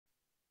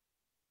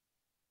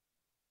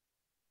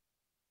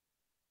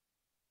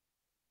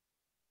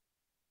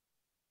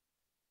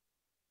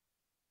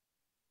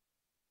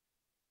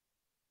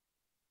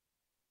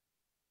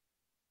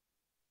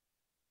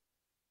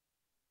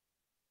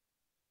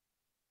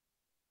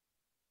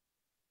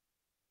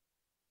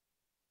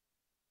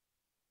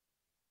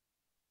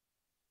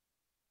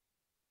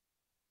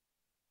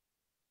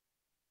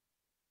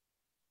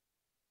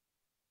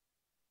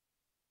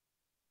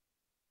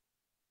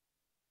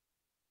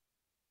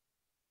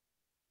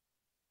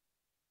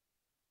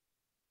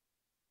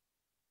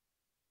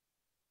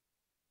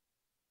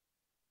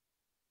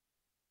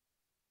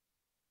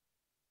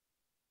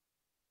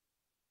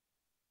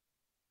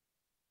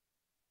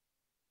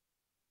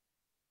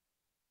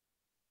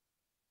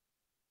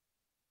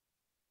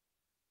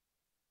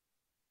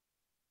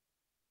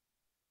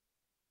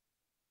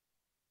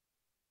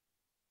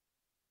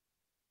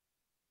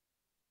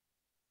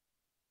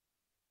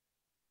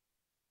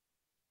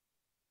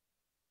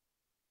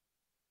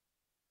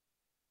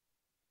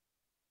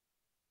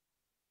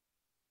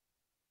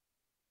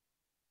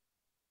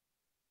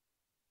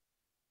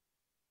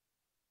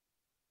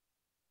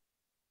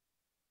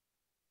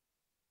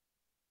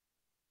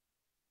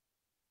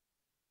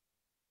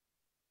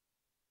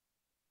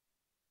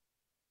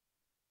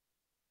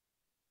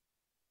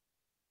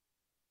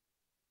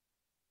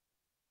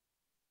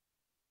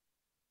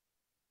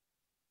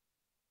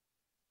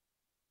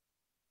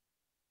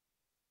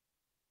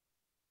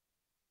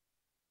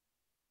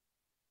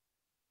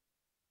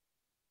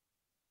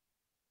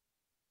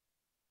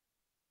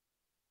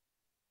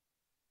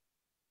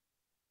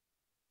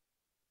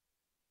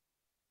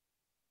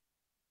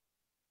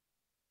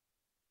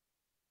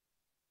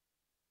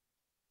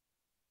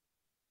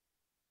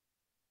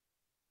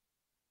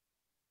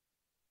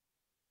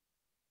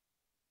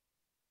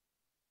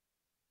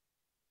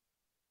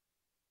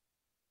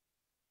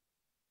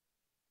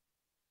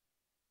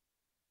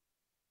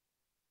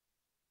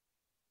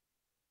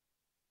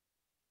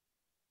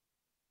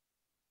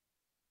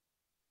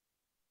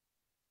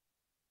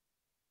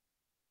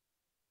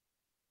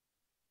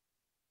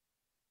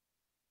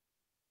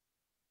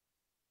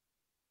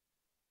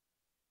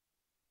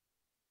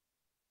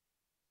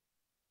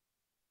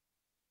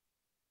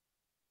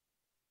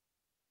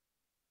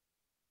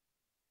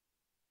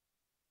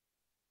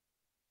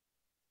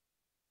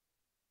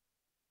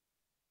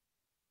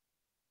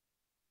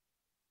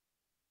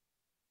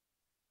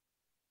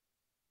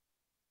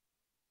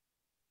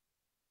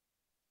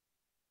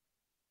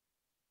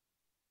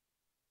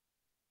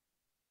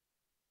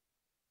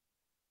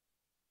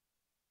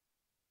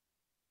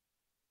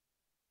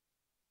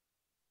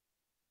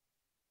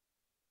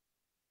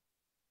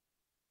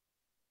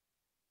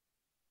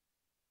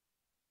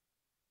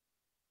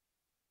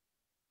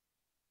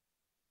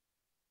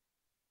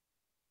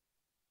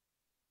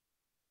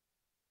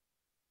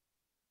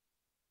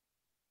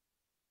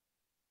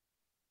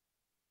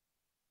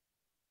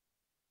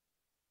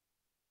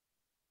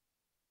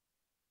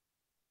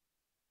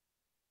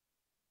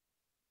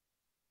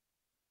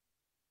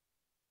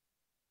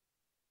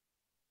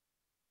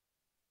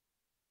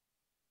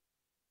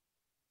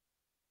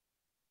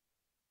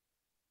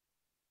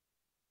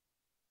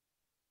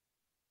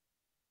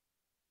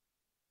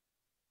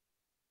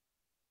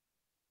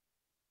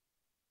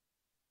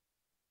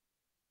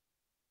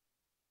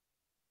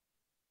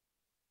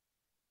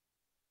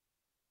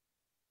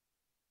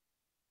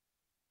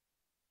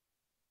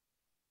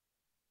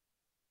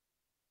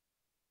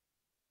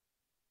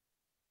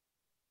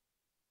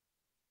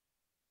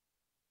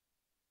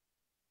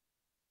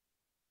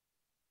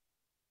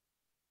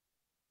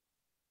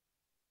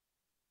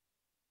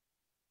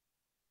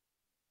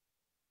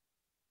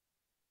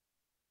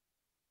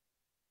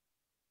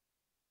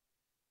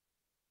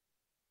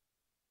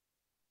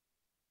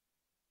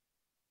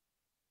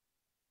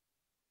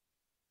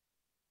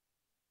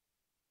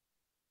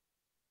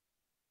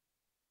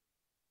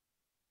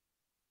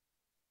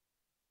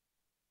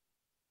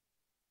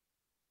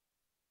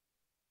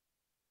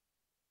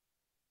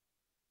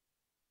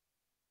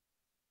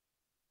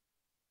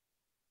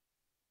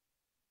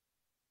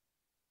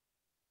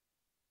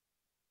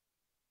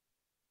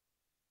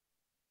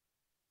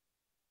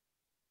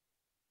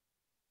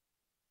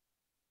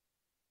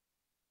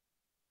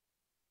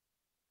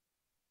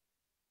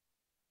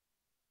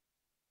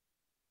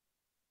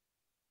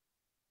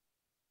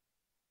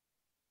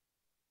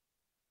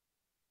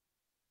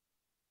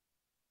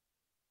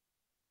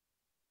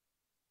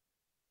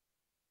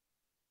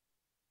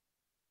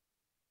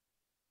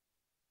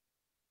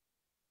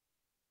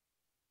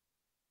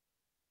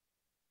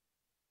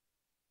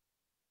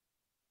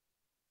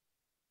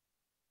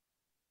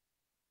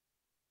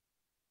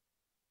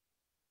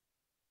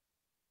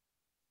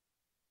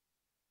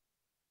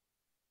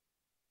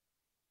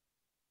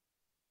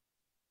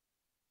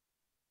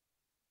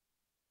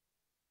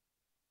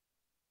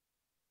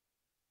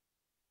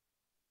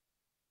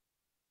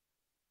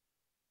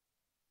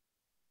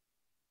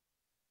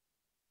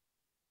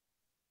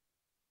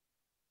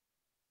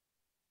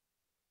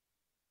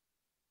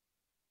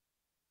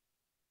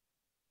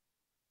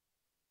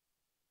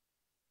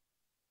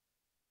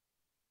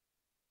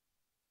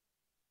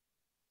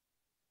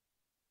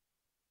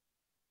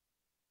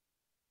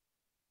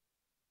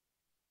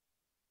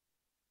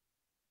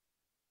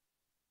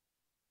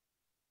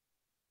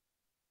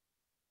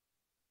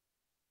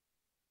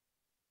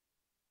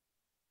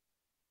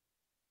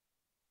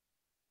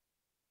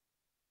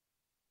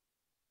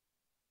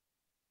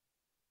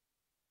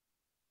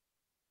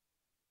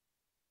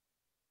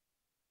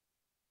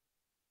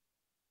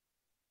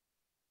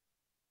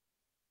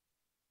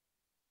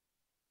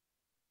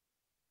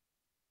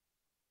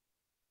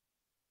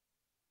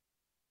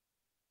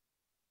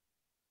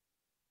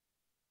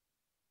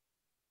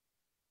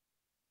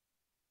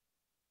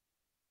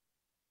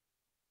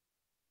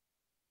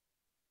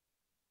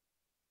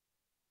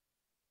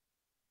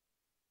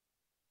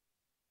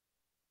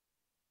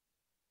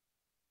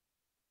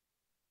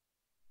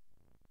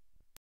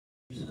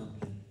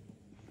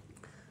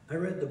I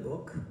read the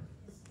book,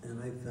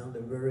 and I found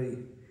it very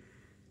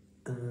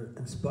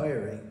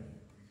inspiring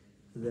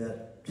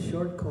that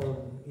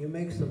you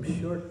make some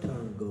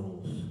short-term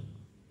goals.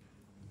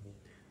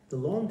 The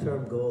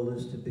long-term goal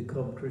is to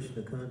become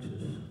Krishna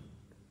conscious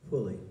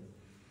fully.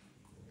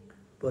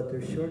 But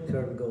there's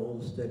short-term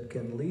goals that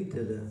can lead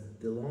to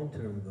the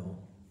long-term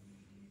goal.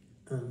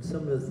 And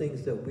some of the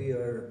things that we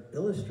are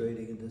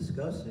illustrating and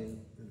discussing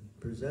and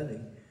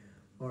presenting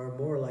are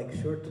more like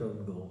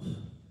short-term goals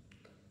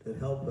that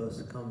help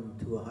us come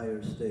to a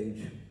higher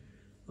stage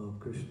of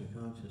Krishna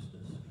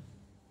consciousness.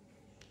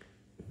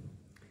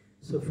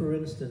 So for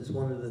instance,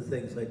 one of the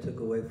things I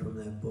took away from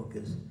that book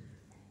is,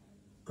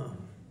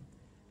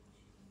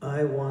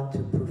 I want to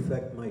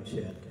perfect my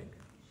chanting.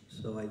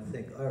 So I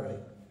think, all right,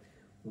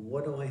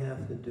 what do I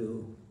have to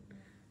do?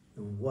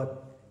 And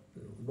what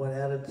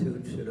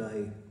attitude should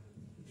I,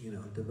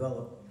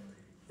 develop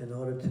in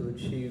order to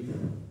achieve,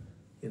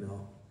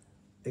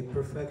 a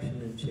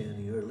perfection in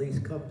chanting, or at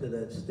least come to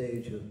that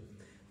stage of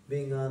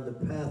being on the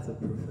path of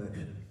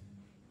perfection.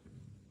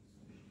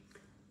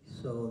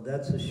 So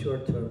that's a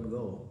short-term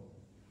goal,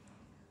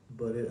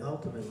 but it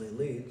ultimately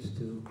leads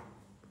to,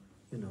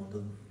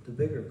 the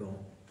bigger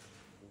goal,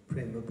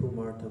 Prema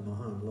Pumartha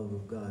Mahan, love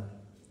of God.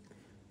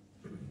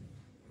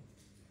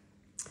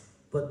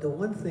 But the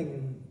one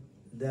thing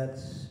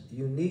that's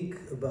unique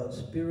about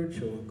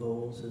spiritual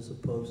goals as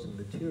opposed to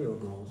material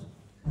goals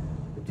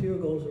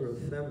are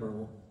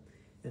ephemeral,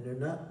 and they're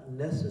not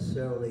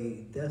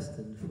necessarily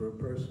destined for a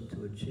person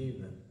to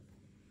achieve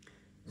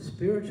it.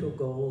 Spiritual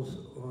goals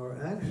are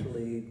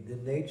actually the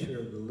nature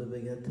of the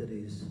living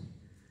entity's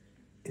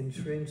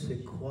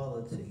intrinsic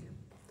quality.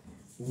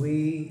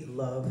 We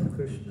love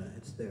Krishna,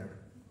 it's there.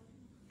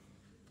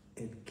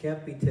 It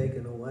can't be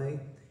taken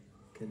away,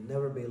 can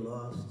never be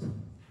lost.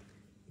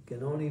 It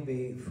can only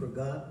be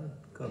forgotten,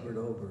 covered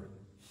over.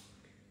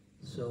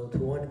 So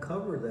to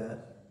uncover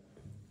that,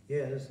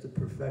 it's the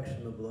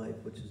perfection of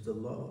life, which is the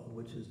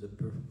long-term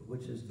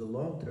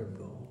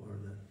goal, or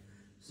the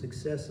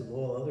success of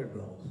all other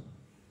goals.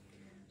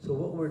 So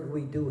what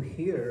we do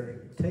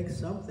here, take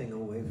something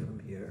away from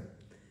here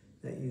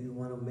that you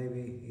want to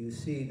you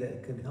see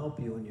that can help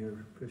you in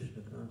your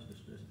Krishna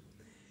consciousness,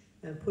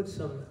 and put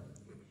some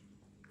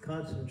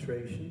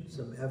concentration,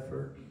 some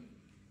effort,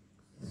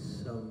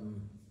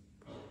 some,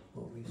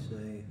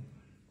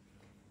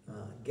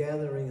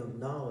 gathering of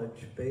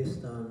knowledge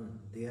based on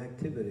the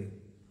activity.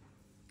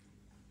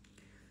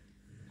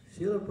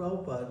 Srila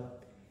Prabhupada,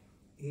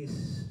 he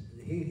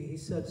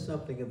said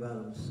something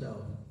about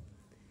himself.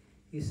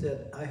 He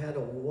said, I had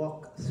to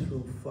walk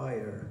through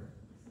fire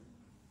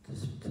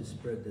to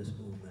spread this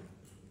movement.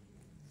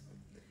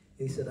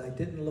 He said, I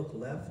didn't look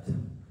left,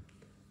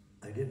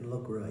 I didn't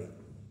look right.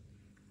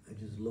 I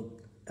just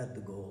looked at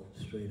the goal,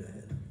 straight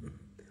ahead.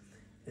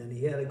 And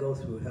he had to go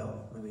through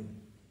hell. I mean,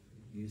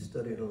 you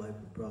study the life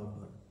of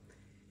Prabhupada,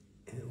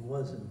 and it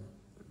wasn't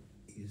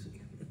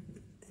easy.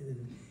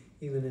 And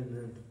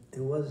it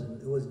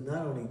was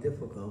not only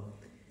difficult,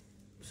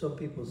 some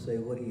people say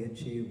what he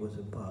achieved was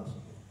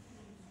impossible.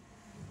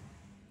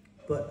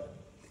 But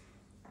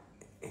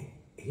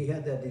he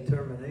had that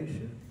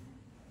determination.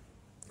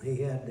 He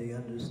had the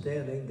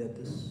understanding that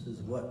this is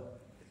what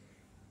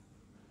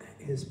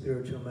his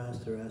spiritual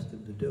master asked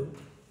him to do.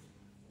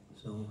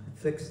 So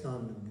fixed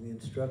on the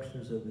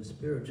instructions of his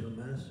spiritual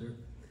master,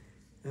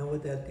 and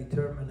with that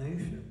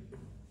determination,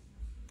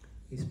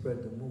 he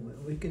spread the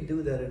movement. We can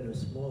do that in a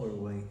smaller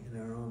way in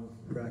our own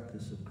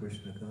practice of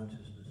Krishna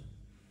consciousness.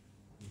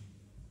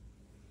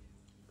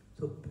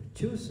 So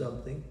choose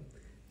something.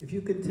 If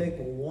you can take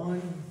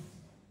one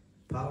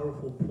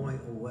powerful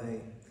point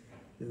away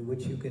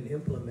which you can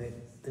implement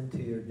into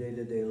your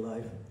day-to-day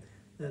life,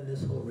 then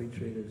this whole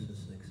retreat is a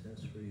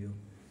success for you.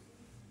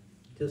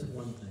 Just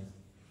one thing.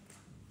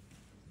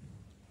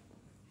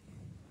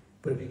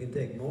 But if you can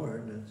take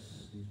more,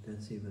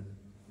 that's even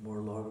more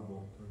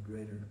laudable or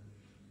greater.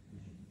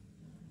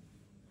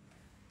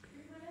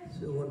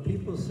 So when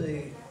people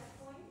say,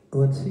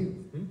 Would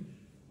you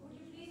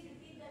please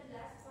repeat that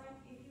last point?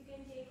 If you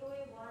can take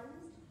away one?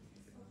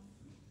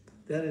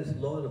 That is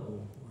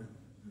laudable,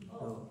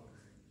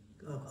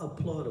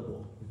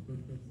 applaudable.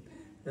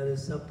 That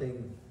is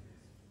something,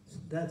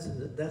 that's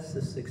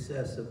the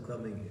success of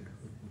coming here.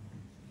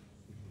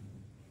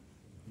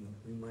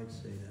 We might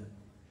say that.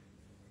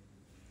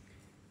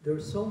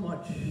 There's so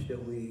much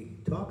that we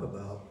talk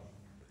about.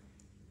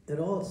 It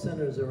all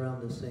centers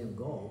around the same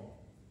goal,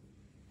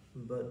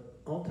 but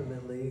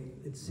ultimately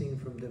it's seen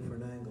from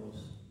different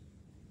angles.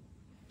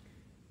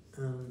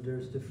 And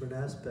there's different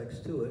aspects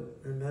to it,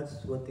 and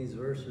that's what these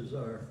verses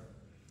are.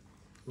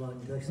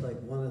 Just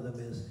like one of them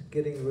is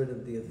getting rid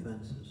of the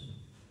offenses.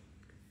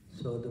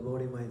 So a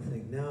devotee might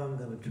think, now I'm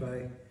going to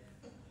try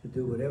to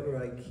do whatever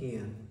I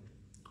can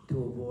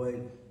to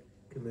avoid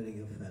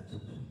committing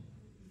offenses.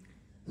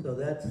 So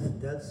that's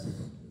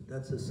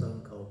a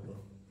sankalpa.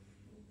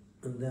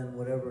 And then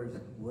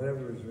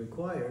whatever is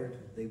required,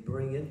 they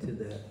bring into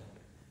that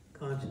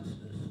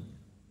consciousness.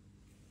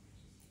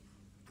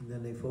 And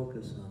then they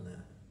focus on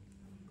that.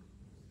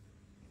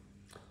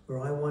 Or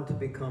I want to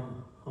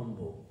become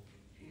humble.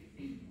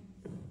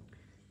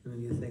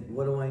 And you think,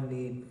 what do I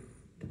need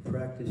to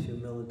practice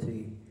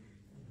humility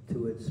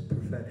to its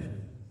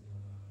perfection?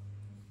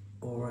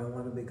 Or I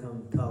want to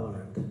become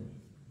tolerant.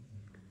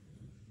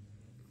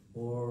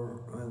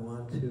 Or I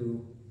want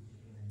to,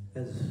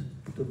 as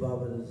Bhuta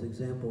Bhavana's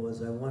example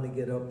was, I want to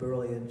get up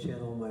early and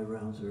channel my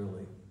rounds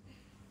early.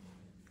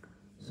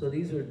 So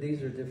these are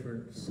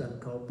different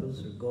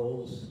sankalpas or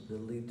goals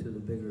that lead to the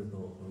bigger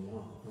goal,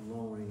 a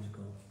long-range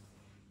goal.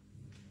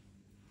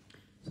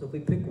 So if we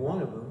pick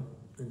one of them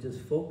and just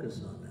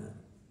focus on that,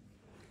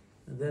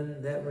 and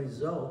then that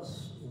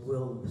results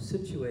will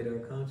situate our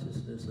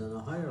consciousness on a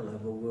higher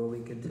level where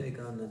we can take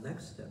on the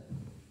next step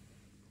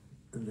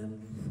and then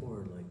move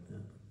forward like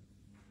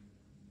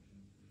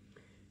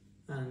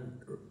that. And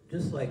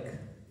just like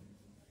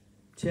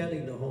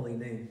chanting the holy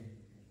name,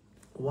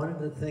 one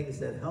of the things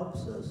that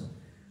helps us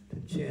to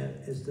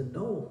chant is to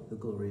know the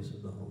glories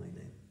of the holy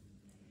name.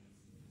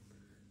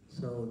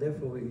 So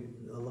therefore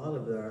a lot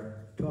of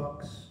our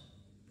talks,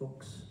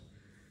 books,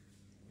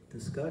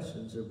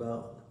 discussions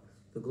about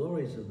the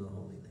glories of the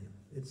holy name.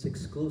 Its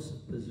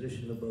exclusive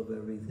position above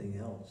everything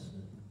else.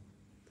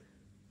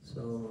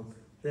 So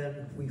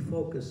then we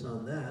focus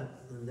on that,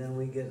 and then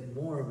we get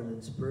more of an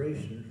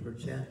inspiration for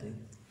chanting.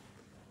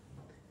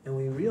 And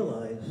we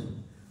realize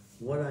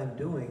what I'm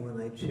doing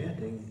when I'm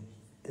chanting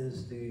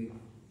is the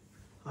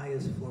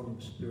highest form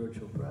of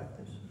spiritual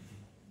practice.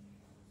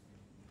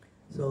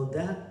 So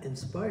that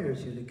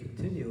inspires you to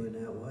continue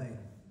in that way.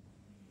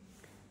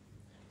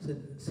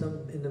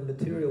 So in the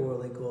material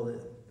world, they call it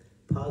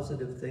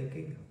positive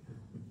thinking.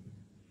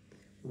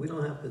 We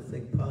don't have to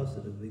think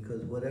positive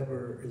because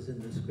whatever is in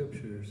the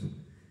scriptures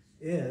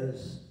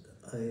is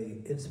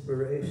an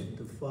inspiration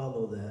to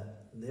follow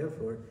that. And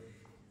therefore,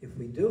 if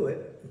we do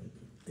it,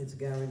 it's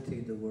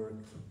guaranteed to work.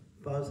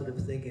 Positive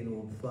thinking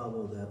will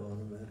follow that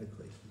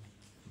automatically.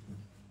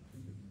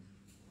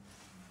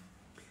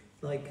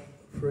 Like,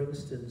 for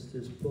instance,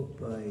 this book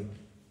by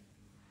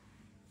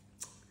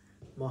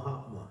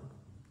Mahatma.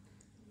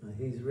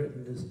 He's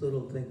written this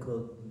little thing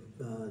called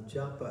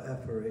japa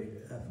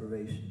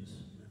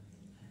affirmations.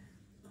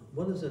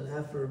 What is an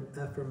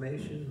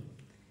affirmation?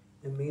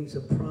 It means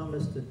a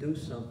promise to do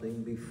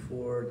something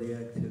before the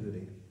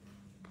activity.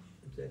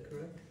 Is that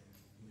correct?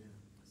 Yeah.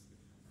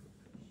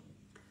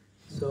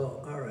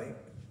 So, all right,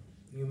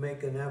 you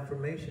make an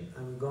affirmation,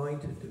 I'm going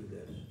to do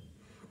this.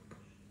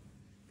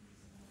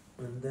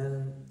 And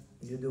then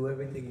you do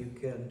everything you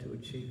can to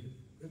achieve it.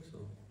 That's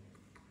all.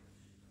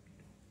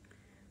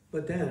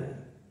 But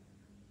then,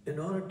 in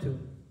order to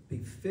be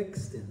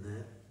fixed in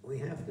that, we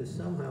have to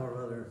somehow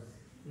or other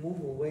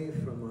move away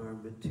from our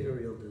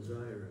material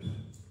desires.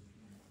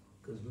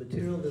 Because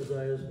material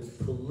desires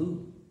will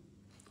pollute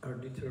our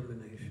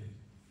determination.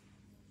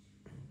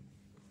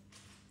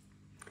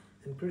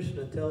 And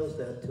Krishna tells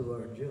that to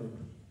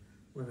Arjuna.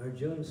 When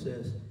Arjuna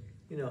says,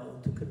 you know,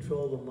 to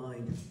control the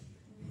mind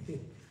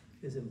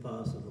is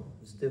impossible.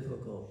 It's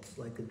difficult. It's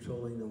like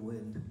controlling the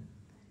wind.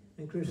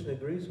 And Krishna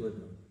agrees with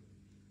him.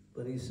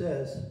 But he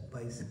says,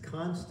 by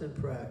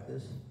constant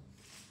practice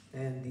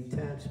and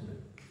detachment.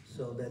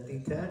 So that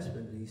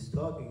detachment he's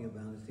talking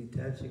about is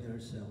detaching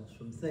ourselves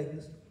from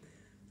things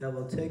that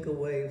will take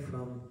away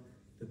from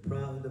the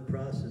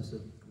process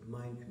of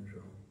mind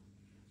control.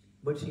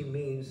 What he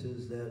means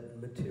is that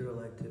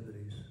material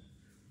activities,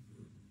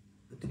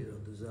 material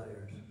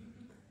desires.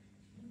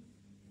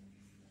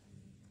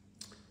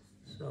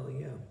 So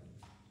yeah.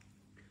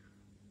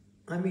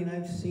 I mean,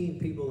 I've seen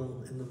people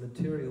in the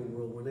material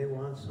world, when they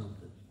want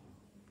something,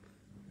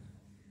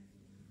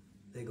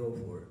 they go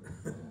for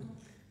it.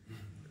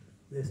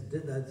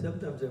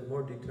 Sometimes they're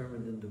more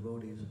determined than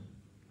devotees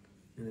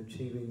in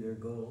achieving their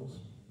goals.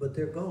 But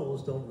their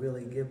goals don't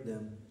really give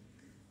them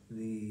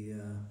the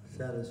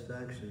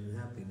satisfaction and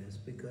happiness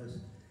because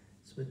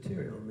it's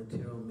material.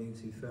 Material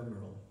means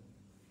ephemeral.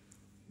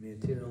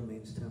 Material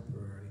means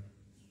temporary.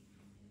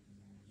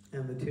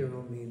 And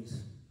material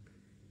means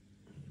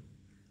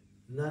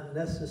not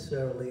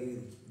necessarily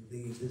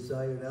the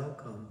desired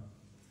outcome.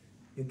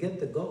 You get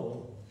the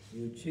goal,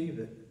 you achieve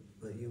it,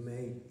 but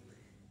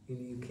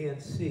you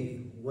can't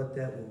see what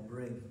that will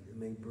bring. It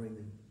may bring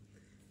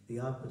the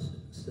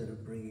opposite instead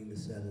of bringing the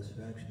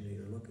satisfaction that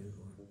you're looking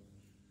for.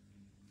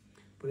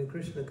 But in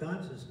Krishna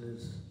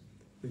consciousness,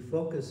 we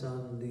focus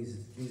on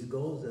these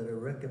goals that are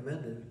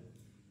recommended,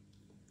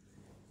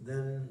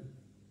 then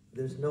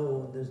there's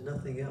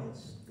nothing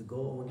else. The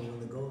goal, when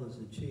the goal is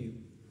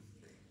achieved,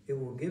 it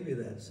will give you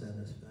that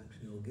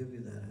satisfaction, it will give you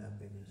that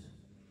happiness.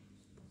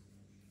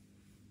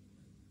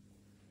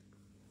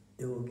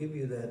 It will give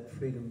you that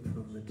freedom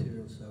from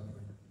material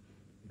suffering.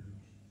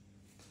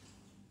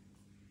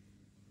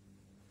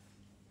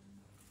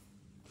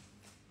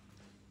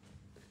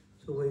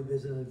 So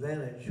there's an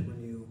advantage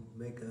when you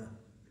make a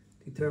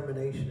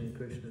determination in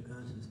Krishna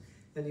consciousness.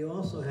 And you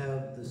also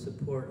have the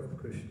support of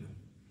Krishna.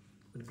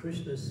 When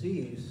Krishna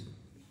sees,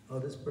 oh,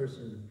 this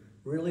person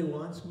really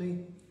wants me,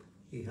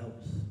 he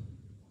helps.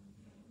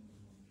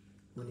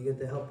 When you get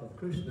the help of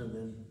Krishna,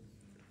 then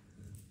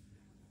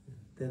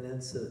then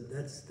that's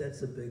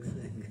a big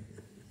thing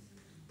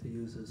to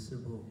use a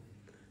simple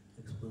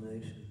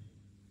explanation.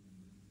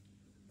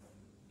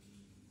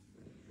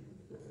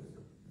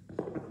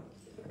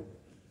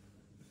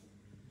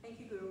 Thank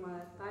you, Guru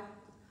Maharaj. That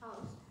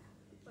helps.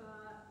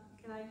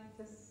 Can I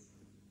just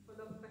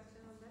follow up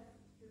question on that?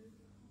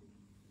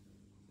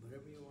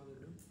 Whatever you want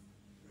to do.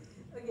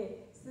 Okay,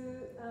 so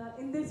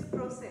in this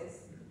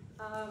process,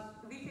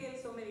 we fail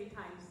so many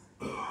times.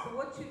 So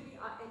what should be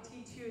our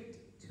attitude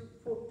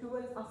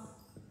towards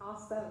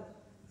ourselves,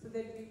 so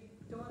that we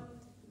don't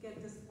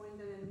get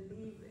disappointed and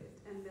leave it,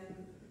 and then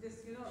just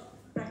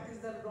practice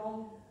the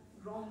wrong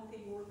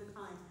thing all the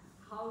time?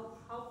 How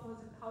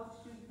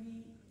should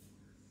we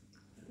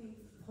think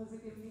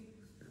positively,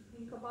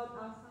 think about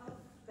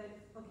ourselves, that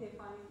okay,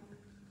 fine,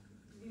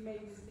 we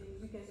made mistake,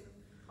 we can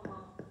come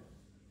up.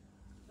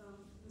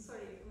 I'm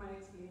sorry, am I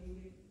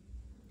explaining it?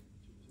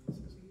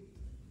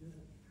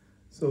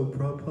 So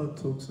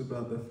Prabhupada talks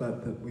about the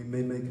fact that we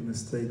may make a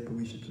mistake, but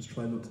we should just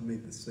try not to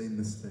make the same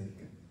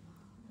mistake.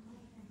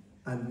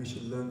 And we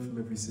should learn from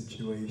every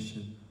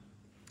situation.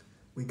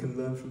 We can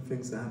learn from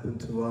things that happen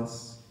to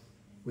us.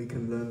 We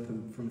can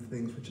learn from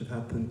things which have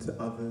happened to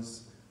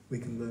others. We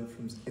can learn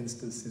from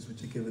instances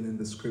which are given in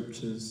the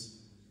scriptures.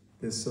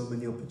 There's so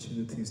many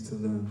opportunities to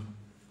learn.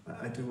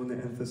 I do want to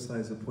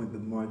emphasize a point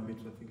that Mark made,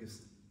 which I think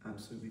is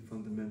absolutely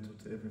fundamental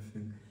to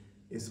everything.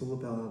 It's all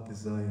about our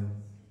desire.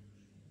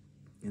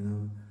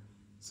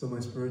 So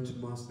my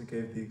spiritual master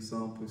gave the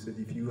example. He said,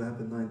 if you have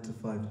a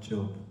 9-to-5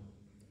 job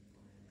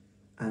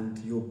and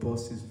your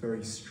boss is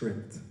very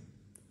strict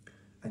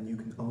and you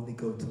can only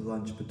go to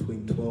lunch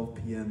between 12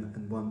 p.m.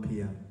 and 1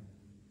 p.m.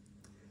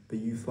 but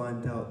you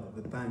find out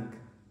that the bank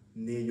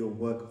near your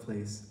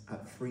workplace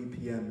at 3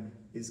 p.m.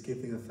 is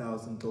giving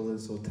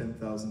 $1,000 or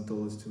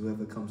 $10,000 to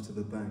whoever comes to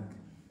the bank.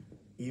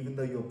 Even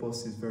though your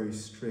boss is very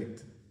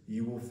strict,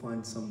 you will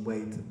find some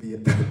way to be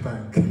at that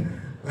bank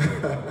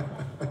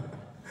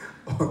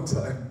on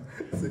time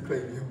to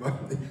claim your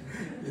money,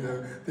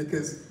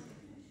 because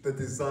the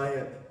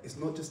desire, it's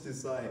not just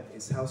desire,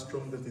 it's how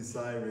strong the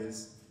desire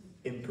is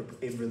in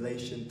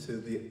relation to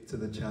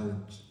the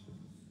challenge.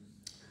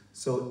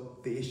 So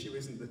the issue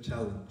isn't the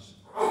challenge,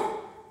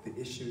 the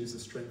issue is the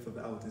strength of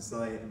our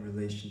desire in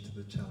relation to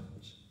the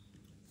challenge.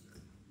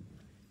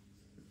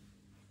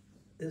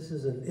 This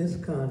is an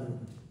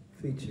ISKCON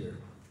feature.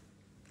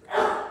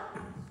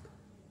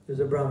 There's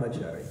a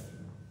brahmachari.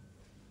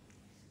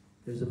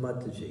 There's a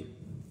Mataji.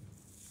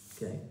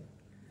 Okay?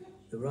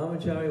 The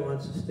brahmachari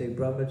wants to stay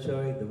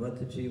brahmachari, the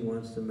Mataji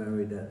wants to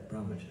marry that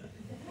brahmachari.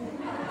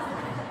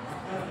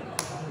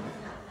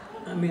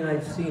 I mean,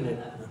 I've seen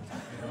it.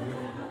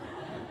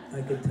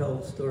 I could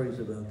tell stories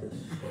about this.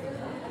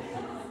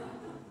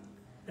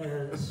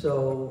 And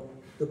so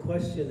the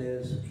question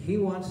is, he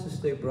wants to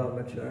stay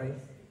brahmachari,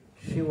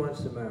 she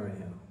wants to marry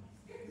him.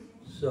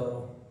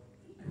 So,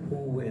 who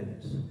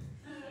wins?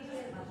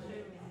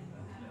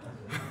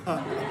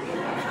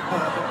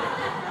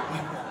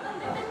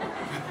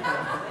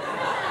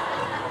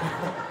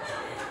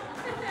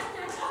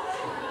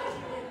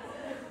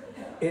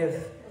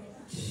 If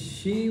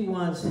she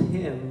wants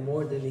him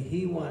more than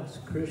he wants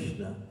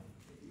Krishna,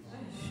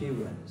 she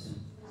wins.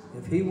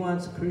 If he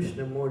wants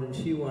Krishna more than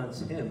she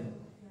wants him,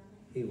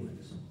 he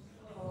wins.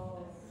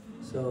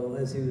 So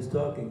as he was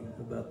talking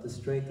about the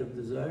strength of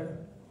desire,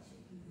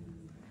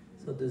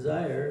 so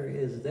desire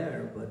is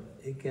there, but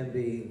it can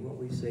be what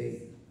we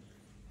say,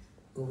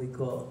 what we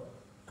call,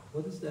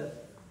 what is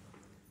that?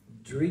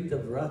 Drita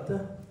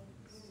vrata?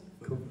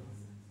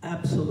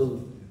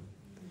 Absolute.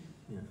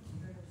 Yeah.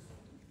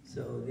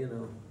 So,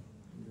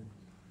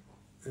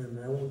 and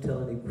I won't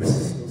tell any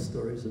personal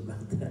stories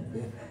about that.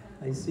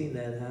 I've seen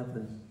that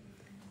happen.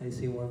 I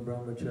see one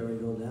brahmachari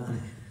go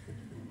down.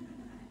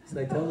 Should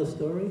I tell the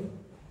story?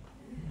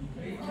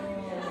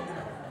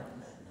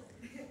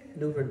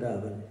 New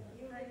Vrindavana.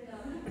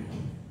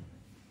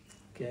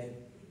 Okay.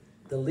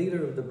 The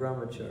leader of the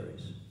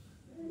brahmacharis.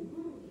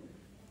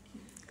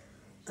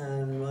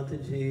 And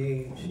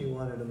Mataji, she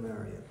wanted to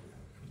marry him.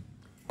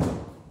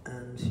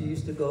 And she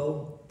used to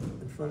go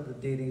in front of the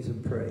deities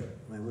and pray.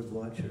 I would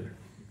watch her.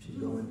 She'd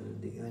go into the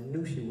deity. I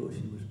knew she was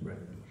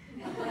praying.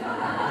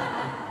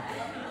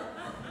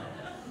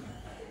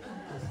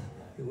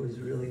 It was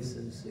really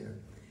sincere.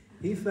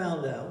 He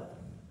found out,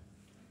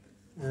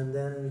 and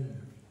then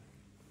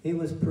he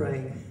was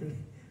praying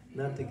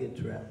not to get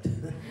trapped.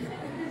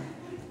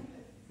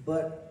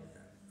 But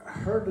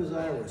her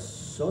desire was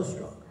so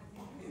strong.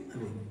 I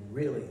mean,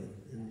 really,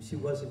 and she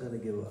wasn't going to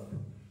give up.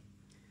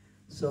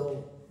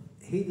 So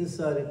he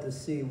decided to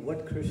see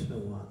what Krishna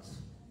wants.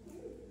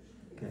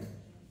 Okay.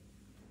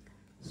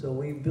 So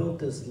we built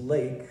this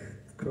lake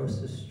across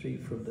the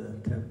street from the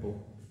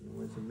temple. It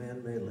was a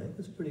man-made lake. It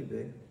was pretty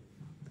big.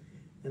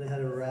 And it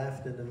had a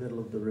raft in the middle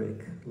of the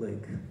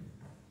lake.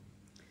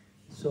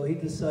 So he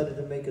decided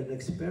to make an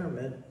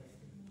experiment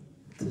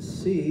to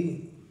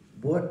see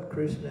what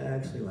Krishna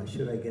actually wants.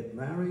 Should I get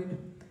married,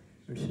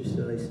 or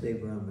should I stay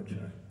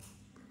brahmachari?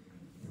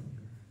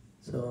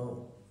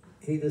 So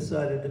he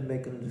decided to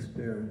make an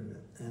experiment,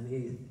 and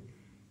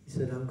He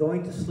said, I'm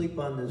going to sleep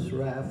on this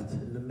raft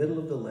in the middle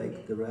of the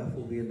lake. The raft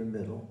will be in the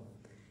middle.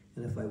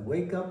 And if I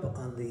wake up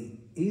on the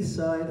east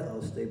side,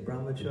 I'll stay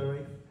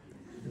brahmachari.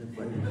 And if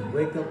I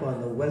wake up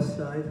on the west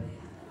side,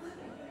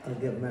 I'll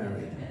get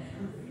married.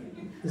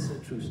 This is a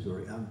true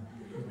story.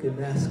 You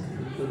can ask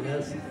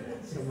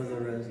some of the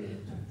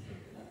residents.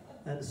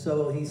 And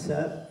so he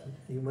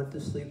went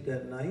to sleep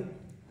that night,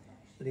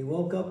 and he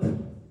woke up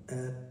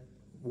at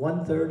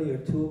 1:30 or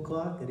 2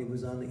 o'clock, and he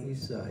was on the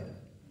east side.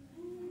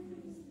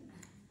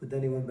 But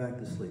then he went back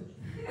to sleep.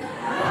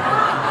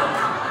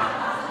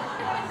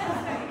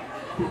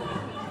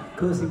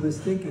 Because he was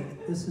thinking,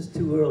 this is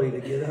too early to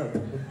get up.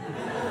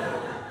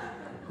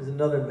 There's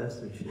another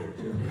message here,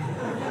 too.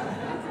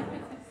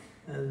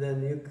 And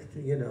then you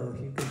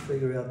can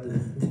figure out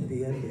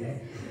the ending.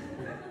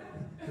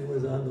 He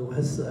was on the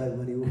west side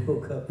when he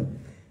woke up.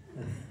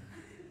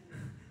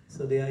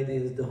 So the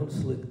idea is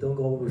don't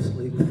go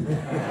oversleep.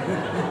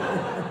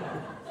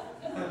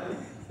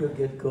 You'll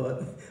get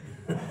caught.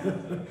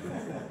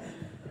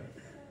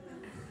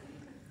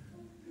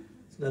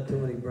 It's not too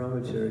many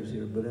brahmacharis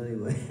here, but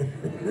anyway.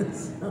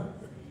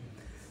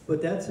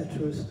 But that's a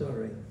true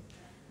story.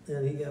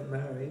 And he got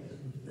married.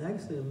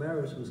 Actually, the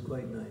marriage was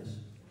quite nice.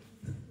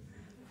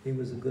 He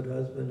was a good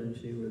husband, and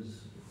she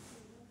was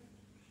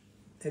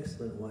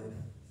excellent wife,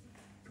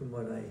 from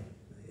what I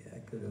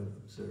could have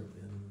observed.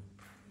 And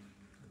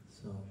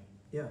so,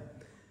 yeah.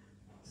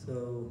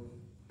 So,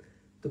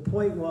 the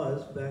point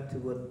was, back to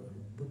what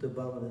Bhuta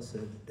Bhavana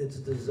said, it's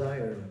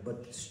desire,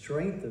 but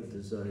strength of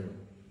desire.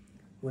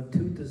 When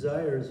two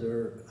desires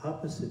are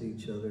opposite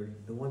each other,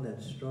 the one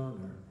that's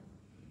stronger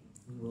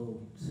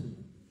will...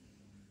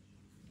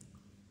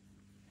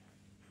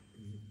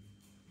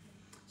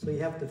 So you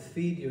have to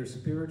feed your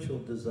spiritual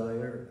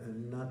desire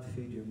and not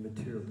feed your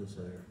material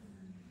desire.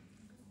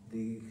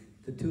 The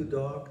two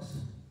dogs,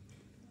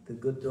 the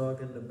good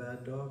dog and the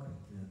bad dog,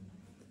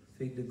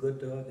 feed the good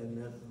dog and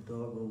that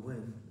dog will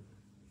win.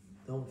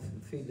 Don't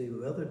feed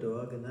the other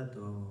dog and that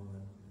dog will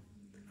win.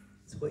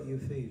 It's what you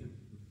feed,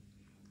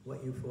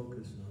 what you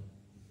focus on.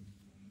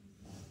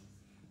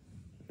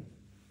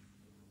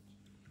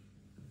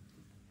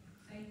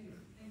 Thank you.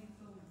 Thank you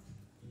so much.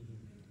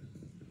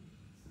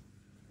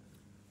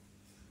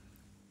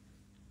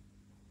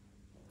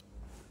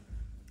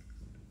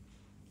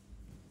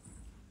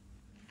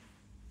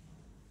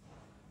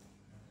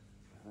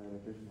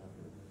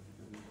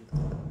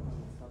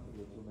 Something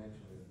that you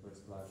mentioned in the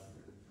first class.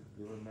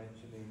 You were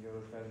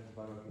referring to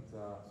Bhagavad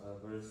Gita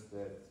verse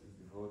that the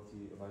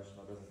devotee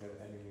Vaishnava doesn't have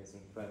enemies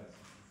and friends.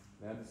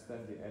 I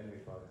understand the enemy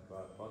part,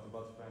 but what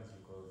about friends?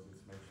 Because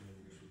it's mentioning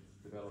we should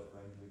develop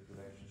friendly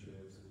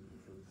relationships, we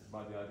should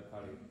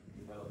Madhyadhikari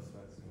develop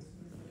friends.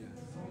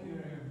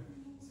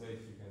 So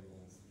if you can...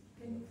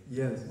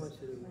 Yes.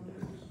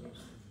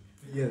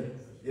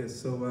 Yes.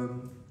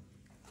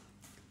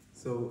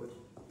 So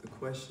the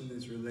question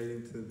is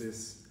relating to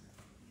this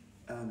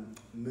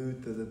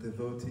mood that a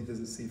devotee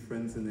doesn't see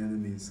friends and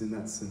enemies in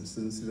that sense,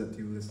 doesn't see that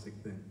dualistic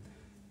thing.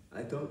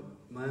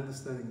 My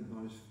understanding,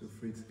 Maharaj, feel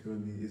free to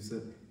correct me, is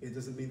that it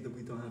doesn't mean that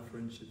we don't have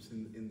friendships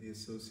in the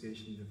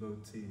association of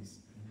devotees.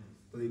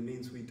 But it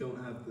means we don't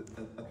have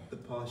the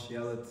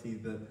partiality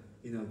that,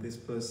 this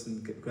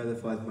person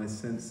gratifies my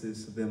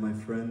senses, so they're my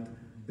friend.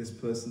 This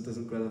person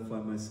doesn't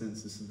gratify my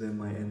senses, so they're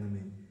my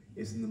enemy.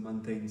 It's in the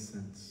mundane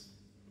sense.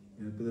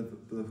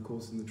 But of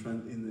course, in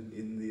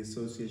the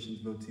association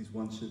of devotees,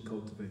 one should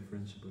cultivate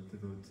friendship with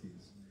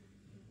devotees.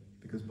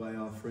 Because by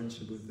our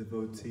friendship with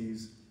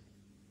devotees,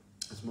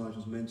 as Maharaj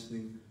was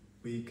mentioning,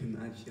 we can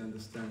actually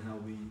understand how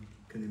we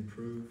can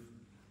improve,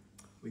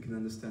 we can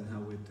understand how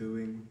we're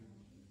doing,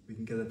 we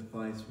can get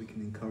advice, we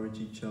can encourage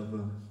each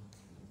other,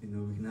 we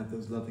can have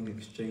those loving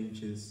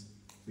exchanges,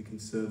 we can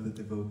serve the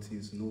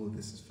devotees, and all of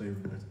this is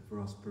favorable for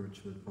our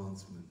spiritual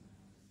advancement.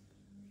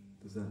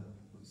 Does that...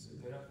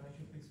 There are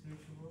friendship in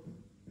spiritual world?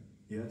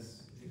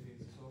 Yes.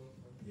 So,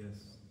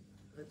 yes.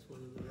 That's one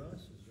of the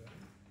rasas, right?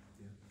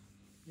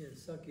 Yeah. Yeah,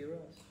 Sakya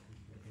ras.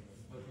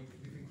 but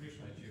between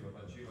Krishna and Jiva,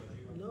 but Jiva.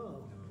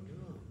 No.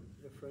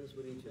 They're friends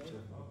with each other.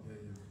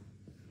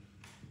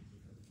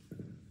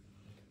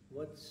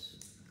 What's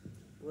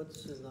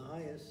in the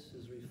highest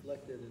is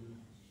reflected in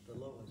the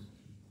lowest.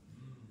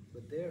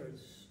 But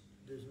there's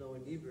no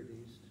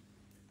inebrities,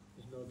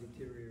 there's no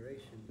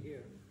deterioration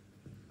here.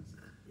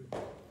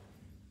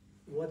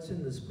 What's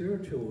in the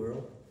spiritual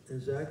world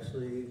is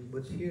actually,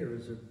 what's here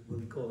is what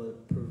we call a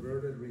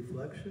perverted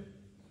reflection.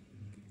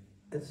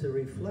 It's a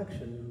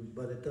reflection,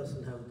 but it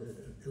doesn't have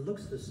it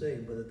looks the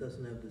same, but it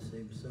doesn't have the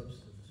same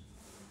substance.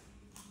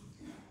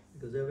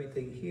 Because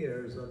everything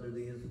here is under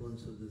the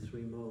influence of the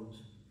three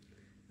modes.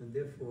 And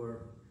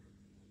therefore,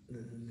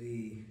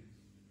 the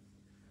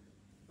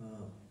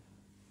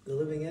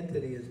living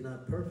entity is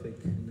not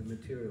perfect in the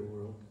material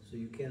world, so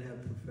you can't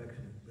have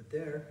perfection. But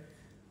there,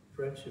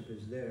 friendship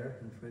is there,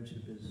 and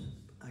friendship is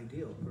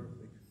ideal,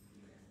 perfect.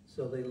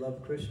 So they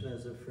love Krishna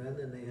as a friend,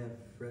 and they have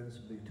friends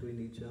between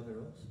each other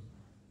also.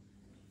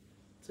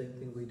 Same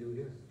thing we do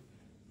here.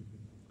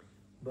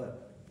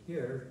 But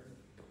here,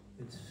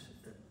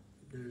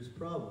 there's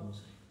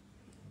problems.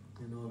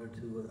 in order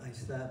to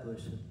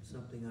establish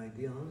something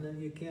ideal. And then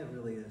you can't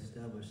really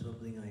establish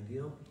something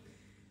ideal.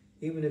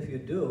 Even if you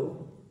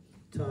do,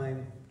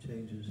 time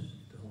changes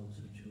the whole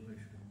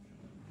situation.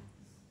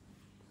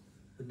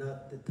 But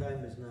the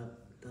time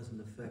doesn't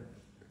affect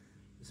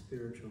the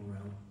spiritual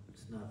realm.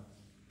 It's not.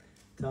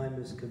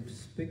 Time is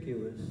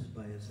conspicuous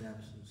by its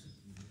absence.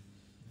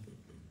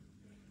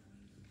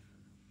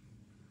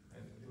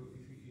 And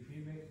if we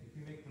make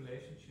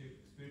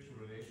spiritual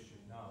relationship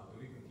now, do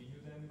we continue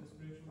then with the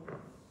spiritual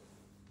world?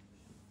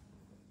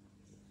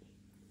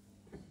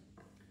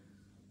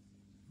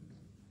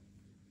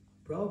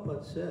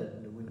 Prabhupada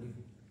said that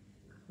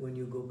when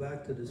you go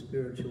back to the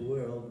spiritual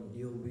world,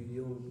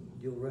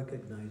 you'll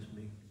recognize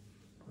me.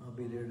 I'll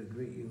be there to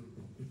greet you.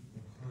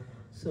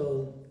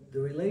 So the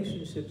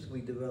relationships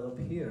we develop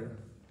here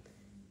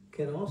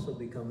can also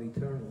become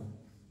eternal.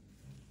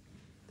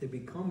 They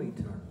become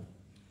eternal.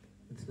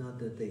 It's not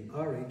that they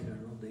are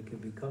eternal, they can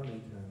become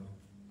eternal.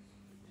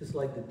 Just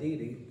like the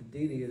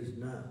deity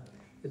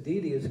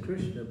is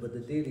Krishna, but the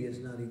deity is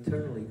not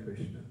eternally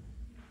Krishna.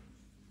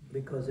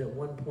 Because at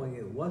one point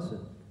it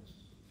wasn't.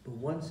 But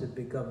once it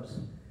becomes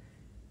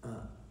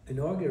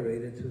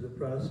inaugurated through the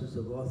process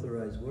of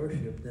authorized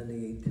worship, then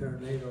the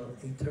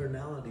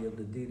eternality of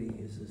the deity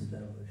is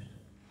established.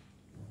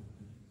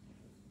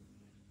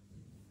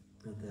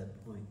 At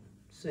that point.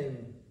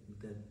 Same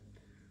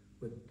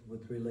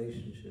with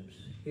relationships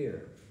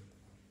here.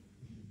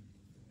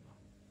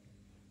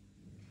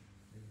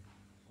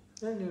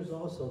 And there's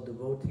also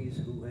devotees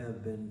who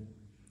have been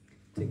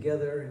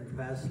together in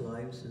past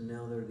lives and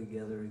now they're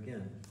together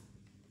again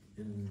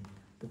in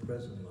the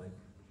present life.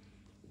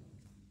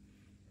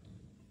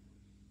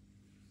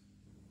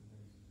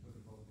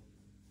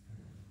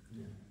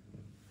 Yeah.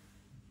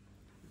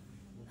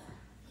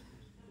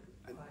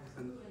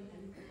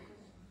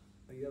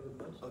 You have a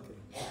question? Okay.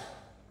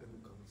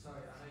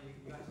 Sorry, I know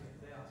you actually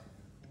they asked.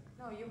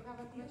 No, you have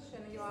a question.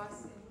 You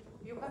ask.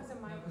 You have the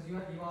mic. Because you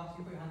asked,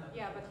 you put your hand up.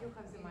 Yeah, but you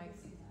have the mic.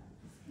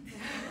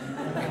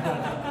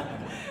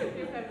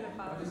 You have the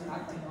power. I'm just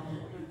acting on.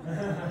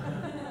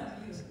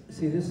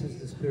 See, this is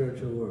the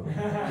spiritual world.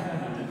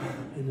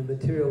 In the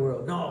material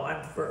world, no,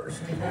 I'm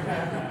first.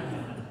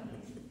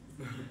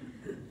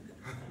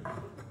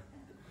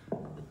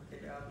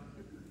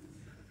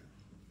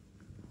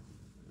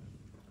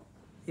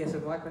 Yeah, so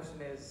my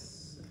question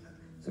is,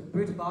 so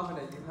Bhuta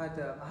Bhavana,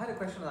 I had a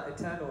question on that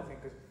eternal thing,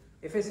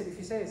 because if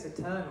you say it's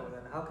eternal,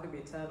 then how can it be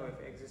eternal if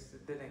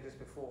it didn't exist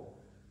before?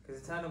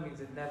 Because eternal means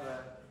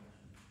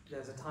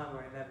there's a time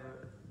where it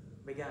never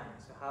began,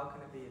 so how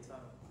can it be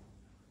eternal?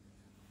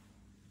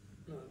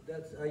 No,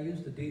 I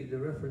use the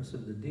reference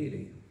of the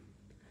deity.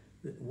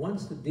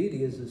 Once the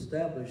deity is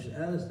established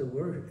as the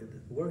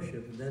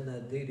worship, then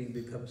that deity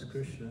becomes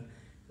Krishna.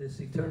 It's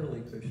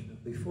eternally Krishna.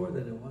 Before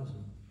then, it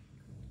wasn't.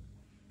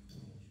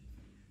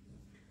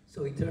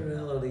 So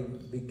eternality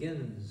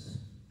begins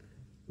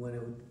when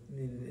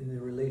in the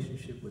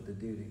relationship with the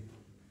deity.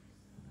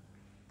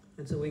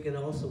 And so we can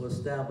also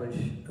establish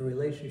a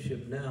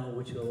relationship now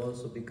which will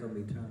also become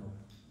eternal.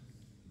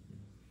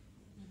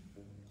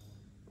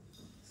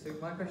 So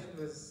my question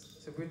was,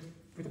 so Bhuta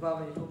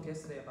Bhavana, you talked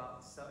yesterday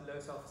about low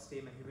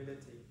self-esteem and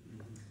humility.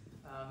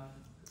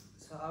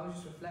 So I was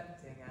just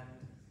reflecting, and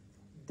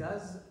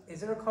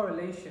is there a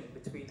correlation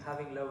between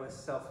having lower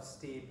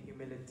self-esteem,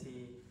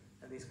 humility,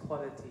 and these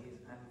qualities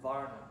and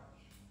varna?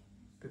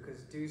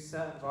 Because do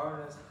certain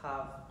varnas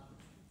have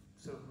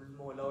sort of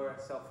more lower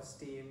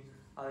self-esteem?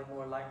 Are they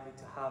more likely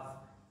to have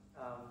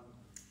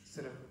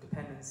sort of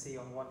dependency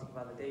on wanting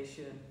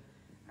validation?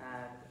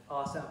 And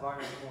are certain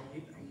varnas more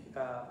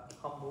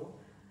humble?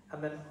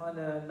 And then on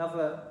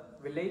another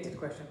related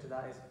question to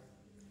that is,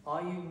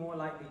 are you more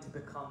likely to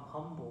become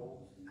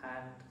humble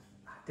and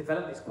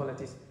develop these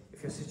qualities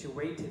if you're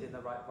situated in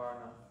the right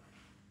varna?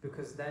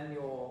 Because then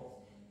you're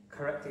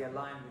correctly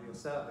aligned with your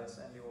service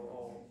and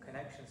your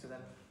connection. So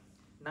then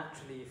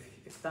naturally,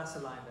 if that's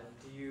aligned, then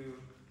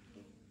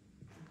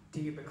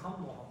do you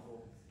become more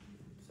humble?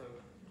 So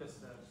just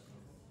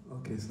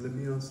Okay, so let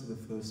me answer the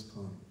first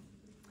part.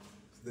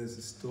 So there's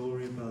a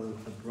story about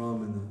a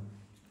brahmana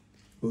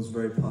who was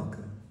very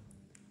paka.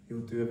 He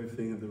would do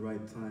everything at the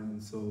right time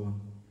and so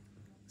on.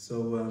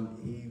 So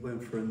he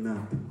went for a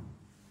nap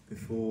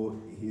before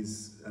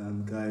his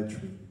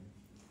Gayatri.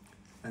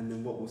 And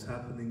then what was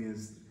happening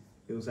is,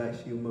 it was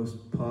actually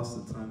almost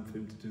past the time for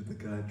him to do the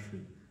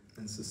Gayatri.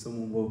 And so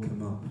someone woke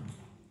him up.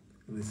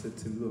 And they said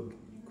to him, look,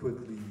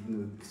 quickly,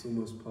 it's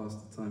almost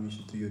past the time, you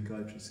should do your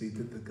Gayatri. So he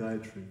did the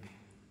Gayatri.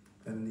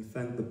 And then he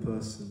thanked the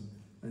person.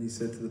 And he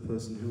said to the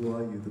person, who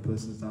are you? The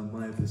person is now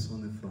Maya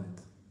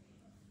personified.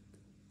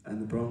 And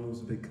the Brahmin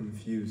was a bit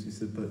confused. He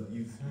said, but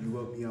you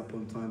woke me up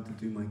on time to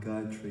do my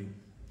Gayatri.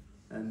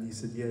 And he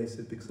said, yeah, he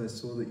said, because I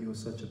saw that you were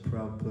such a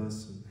proud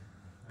person.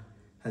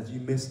 Had you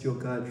missed your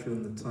Gayatri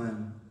on the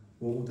time,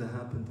 what would have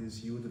happened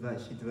is you would have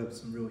actually developed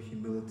some real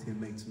humility and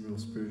made some real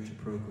spiritual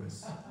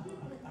progress.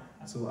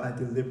 So I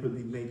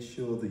deliberately made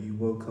sure that you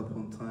woke up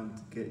on time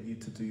to get you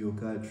to do your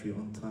Gayatri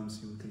on time,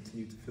 so you would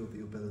continue to feel that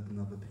you're better than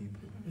other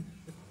people.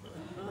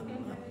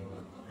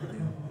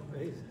 Yeah.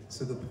 Amazing.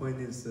 So the point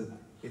is that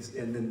it's,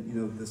 and then you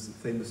know this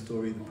famous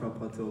story the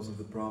Prabhupada tells of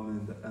the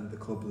Brahmin and the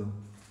cobbler,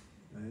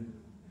 right?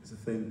 It's a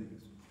famous,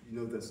 you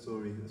know that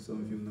story.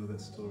 Some of you know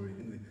that story.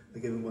 Anyway, I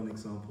gave him one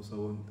example, so I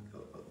won't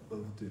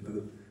overdo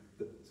it.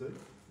 But sorry,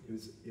 it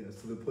was, yeah.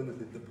 So the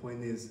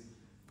point is,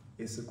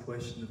 it's a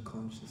question of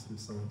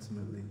consciousness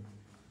ultimately.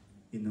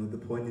 You know, the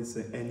point is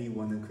that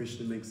anyone, and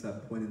Krishna makes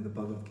that point in the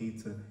Bhagavad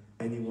Gita,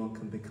 anyone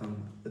can become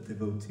a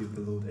devotee of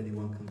the Lord,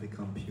 anyone can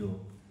become pure.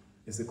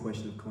 It's a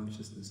question of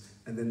consciousness.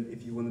 And then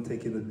if you want to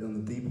take it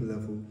on a deeper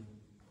level,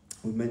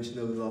 we mentioned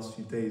over the last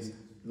few days,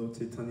 Lord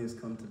Chaitanya has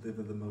come to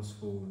deliver the most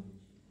fallen.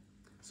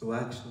 So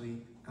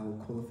actually, our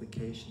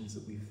qualification is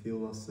that we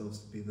feel ourselves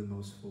to be the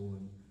most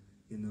fallen,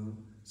 you know?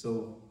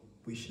 So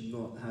we should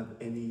not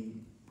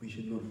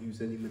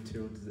use any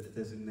material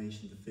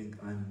designation to think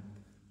I'm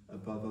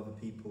above other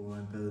people or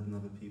I'm better than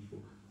other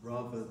people.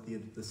 Rather,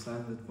 the sign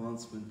of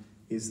advancement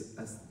is,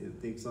 as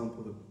the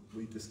example that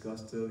we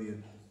discussed earlier,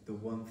 the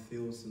one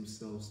feels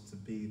themselves to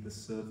be the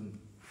servant,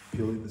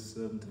 purely the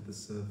servant of the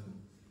servant.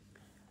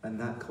 And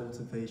that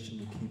cultivation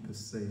will keep us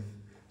safe.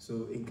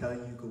 So in Kali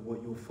Yuga,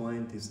 what you'll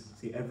find is,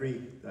 see,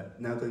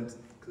 now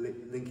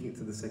linking it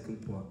to the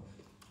second part,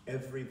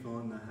 every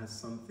Varna has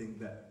something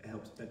that can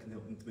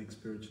help them to make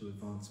spiritual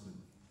advancement.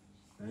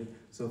 Right?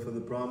 So for the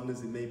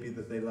Brahmanas, it may be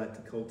that they like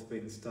to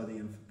cultivate and study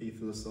and be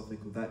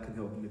philosophical. That can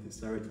help them if it's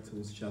directed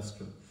towards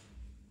Shastra.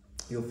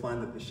 You'll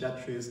find that the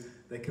Kshatriyas,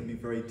 they can be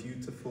very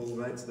dutiful,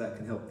 right? So that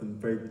can help them,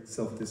 very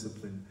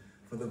self-disciplined.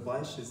 For the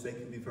Vaishyas, they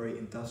can be very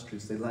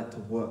industrious. They like to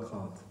work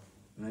hard,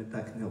 right?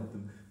 That can help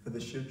them. For the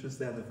Shudras,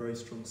 they have a very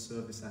strong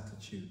service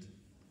attitude.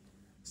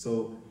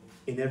 So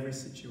in every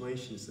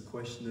situation, it's a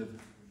question of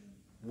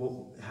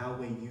how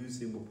we're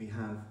using what we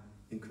have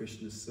in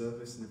Krishna's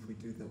service, and if we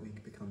do that, we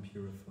can become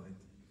purified.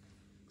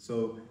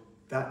 So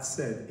that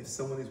said, if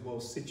someone is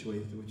well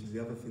situated, which is the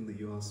other thing that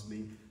you asked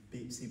me,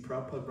 see,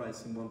 Prabhupada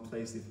writes in one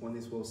place, if one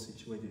is well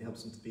situated, it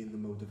helps them to be in the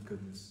mode of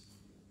goodness.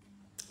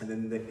 And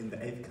then in the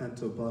 8th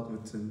canto of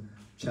Bhagavatam,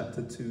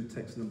 chapter 2,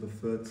 text number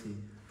 30,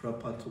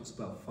 Prabhupada talks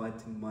about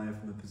fighting Maya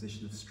from a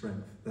position of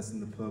strength. That's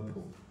in the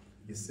purple,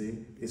 you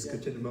see? It's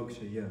Gajendra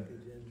Moksha, yeah.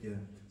 Yeah.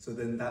 So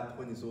then that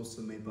point is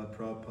also made by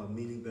Prabhupada,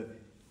 meaning that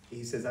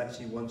he says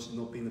actually one should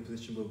not be in a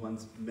position where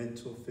one's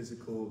mental,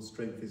 physical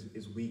strength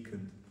is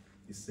weakened,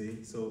 you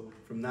see? So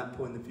from that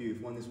point of view,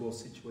 if one is well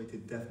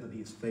situated,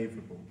 definitely it's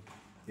favourable.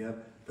 Yeah?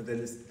 But then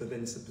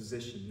it's a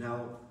position.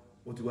 Now,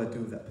 what do I do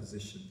with that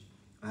position?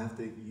 I have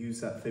to use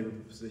that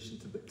favourable position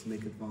to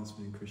make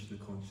advancement in Krishna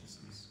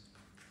consciousness.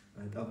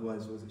 Right?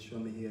 Otherwise, was it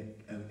Shwamihi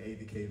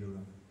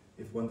Adhikevila?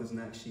 If one doesn't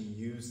actually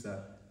use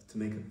that to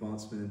make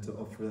advancement and to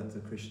offer that to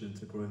Krishna and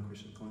to grow in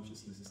Krishna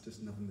consciousness, it's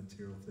just another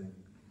material thing.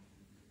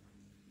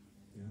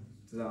 Yeah?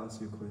 Does that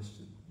answer your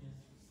question? Yes.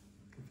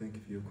 Okay, thank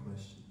you for your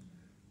question.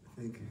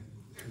 I think,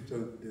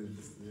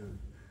 yeah.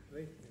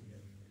 Great.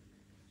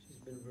 She's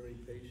been very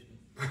patient.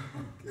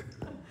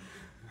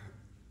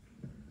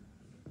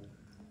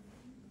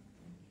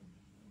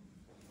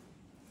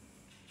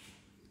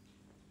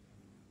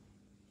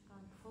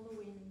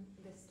 Following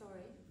the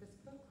story, this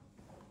book,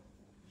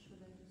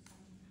 should I do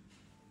some?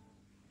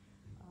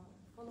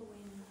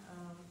 Following,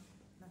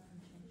 nothing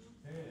changed.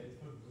 Yeah,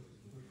 it's good.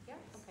 Yeah,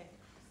 okay.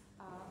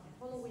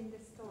 Following the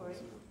story,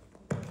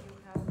 you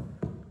have.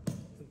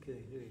 Okay,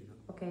 here you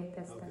go. Okay,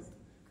 test.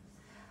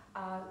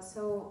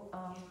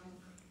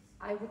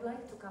 I would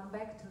like to come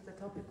back to the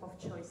topic of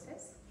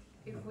choices.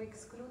 If we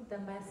exclude the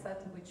method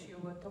which you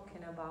were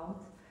talking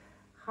about,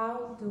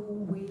 how do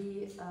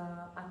we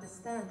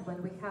understand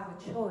when we have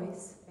a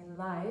choice in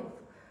life,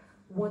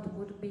 what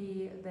would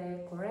be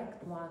the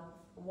correct one?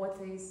 What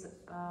is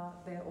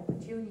the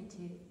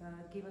opportunity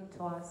given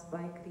to us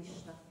by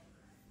Krishna?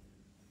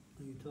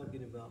 Are you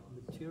talking about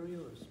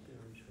material or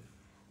spiritual?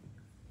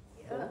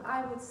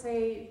 I would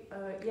say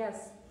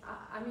yes.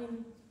 I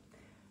mean,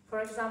 for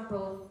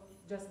example,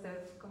 just a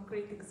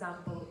concrete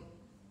example,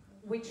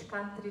 which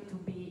country to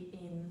be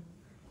in.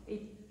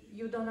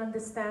 You don't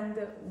understand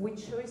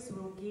which choice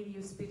will give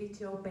you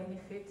spiritual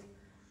benefit,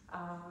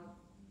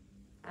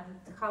 and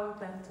how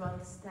then to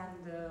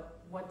understand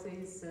what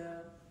is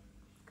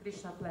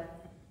Krishna plan.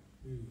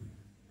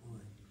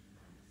 Boy.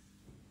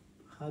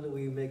 How do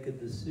we make a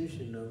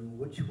decision on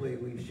which way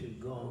we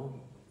should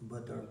go,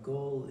 but our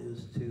goal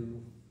is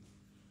to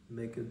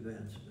make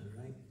advancement,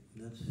 right?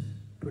 That's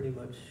pretty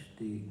much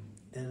the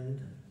end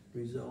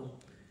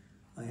result.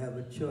 I have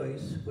a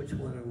choice, which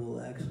one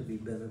will actually be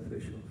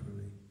beneficial for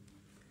me.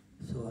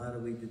 So how do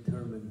we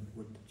determine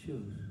what to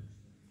choose?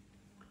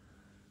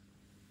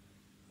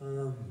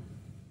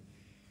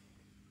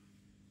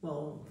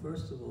 Well,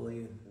 first of all,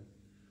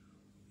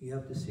 you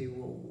have to see,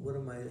 well, what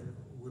do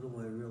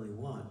I really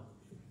want?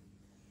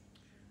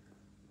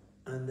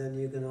 And then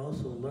you can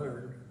also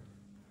learn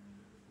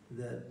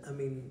that, I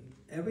mean,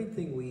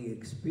 everything we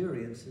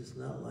experience is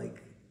not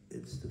like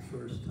it's the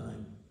first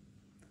time.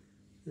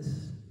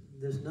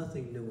 There's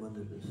nothing new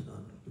under the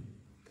sun.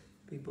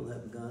 People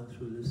have gone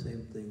through the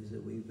same things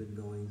that we've been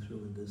going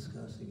through and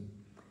discussing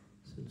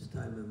since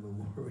time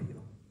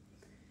immemorial.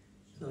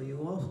 So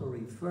you also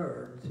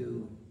refer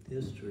to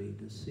history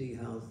to see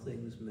how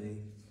things may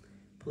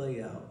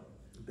play out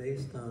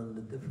based on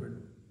the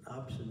different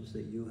options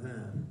that you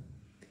have,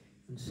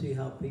 and see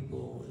how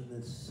people in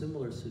the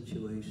similar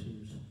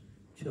situations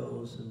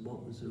chose and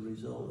what was the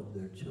result of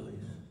their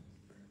choice.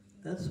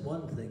 That's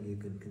one thing you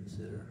can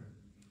consider,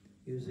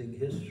 using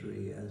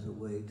history as a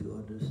way to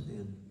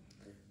understand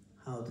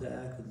how to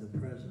act in the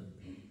present.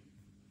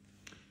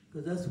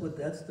 Because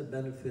that's the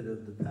benefit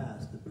of the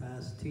past. The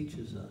past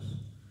teaches us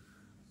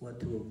what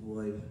to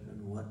avoid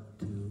and what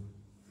to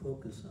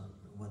focus on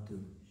and what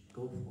to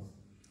go for.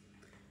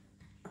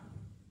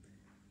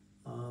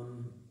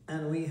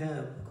 And we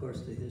have, of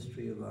course, the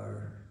history of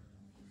our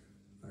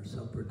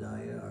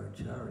sampradaya, our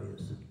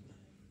acharyas.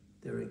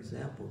 Their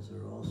examples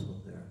are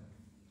also there.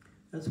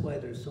 That's why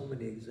there's so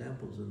many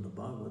examples in the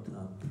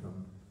Bhagavatam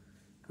from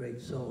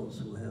great souls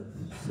who have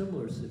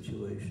similar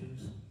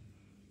situations.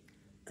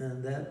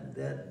 And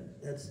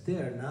that's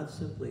there not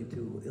simply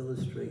to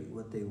illustrate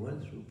what they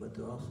went through, but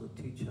to also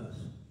teach us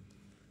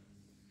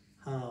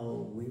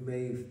how we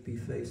may be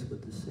faced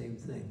with the same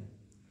thing,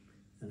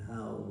 and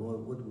what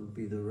would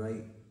be the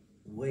right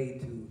way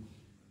to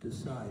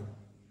decide.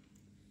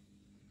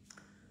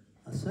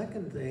 A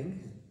second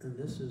thing, and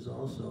this is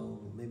also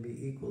maybe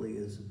equally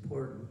as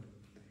important,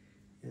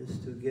 is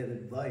to get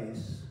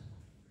advice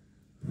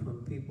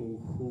from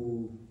people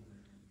who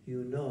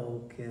you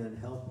know can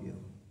help you.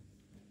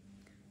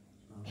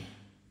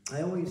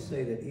 I always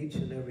say that each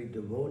and every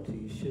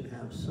devotee should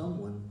have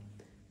someone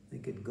they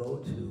could go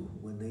to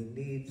when they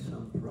need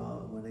some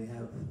problem,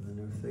 when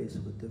they're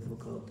faced with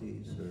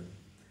difficulties or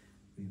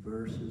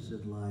reverses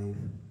in life,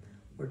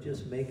 or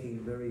just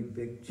making very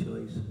big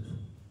choices.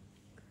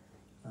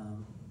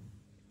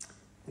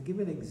 I'll give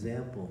an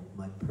example,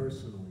 my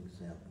personal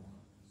example.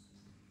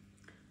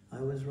 I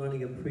was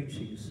running a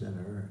preaching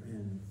center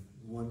in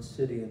one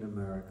city in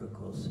America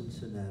called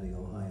Cincinnati,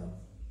 Ohio.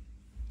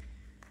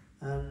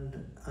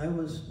 And I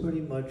was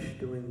pretty much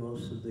doing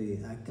most of the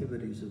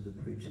activities of the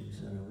preaching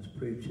center. I was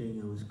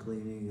preaching, I was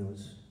cleaning, I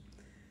was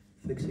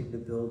fixing the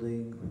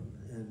building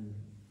and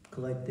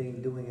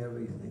collecting, doing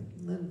everything.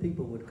 And then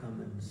people would come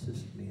and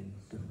assist me in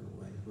different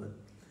ways, but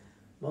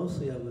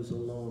mostly I was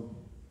alone.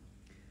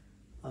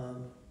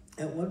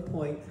 At one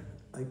point,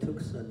 I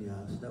took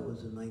sannyas. That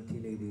was in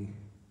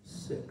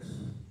 1986.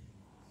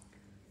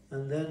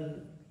 And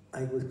then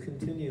I was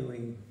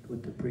continuing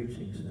with the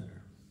preaching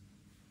center.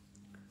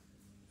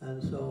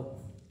 And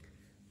so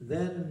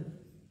then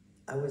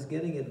I was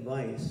getting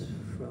advice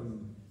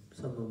from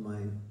some of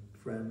my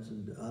friends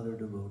and other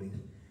devotees.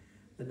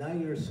 And now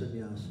you're a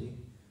sannyasi.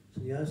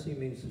 Sannyasi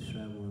means to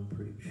travel and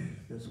preach.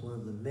 That's one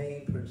of the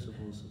main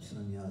principles of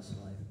sannyas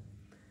life.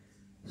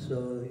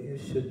 So you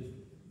should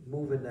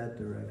move in that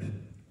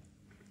direction.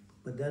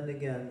 But then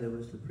again, there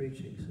was the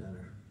preaching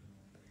center.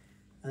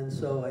 And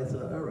so I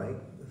thought, all right,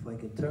 if I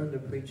could turn the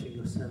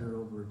preaching center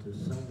over to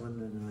someone,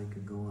 then I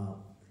could go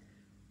out.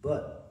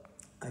 But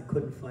I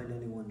couldn't find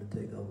anyone to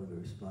take over the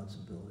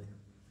responsibility.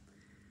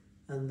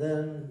 And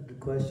then the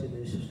question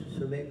is,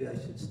 so maybe I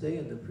should stay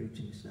in the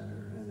preaching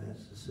center and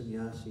as a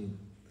sannyasi.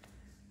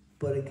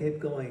 But it kept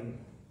going,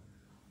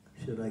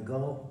 should I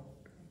go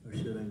or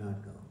should I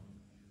not go?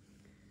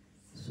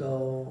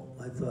 So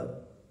I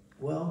thought,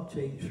 well,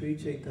 Sri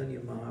Chaitanya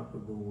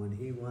Mahaprabhu, when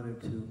he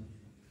wanted to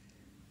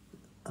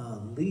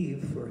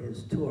leave for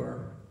his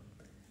tour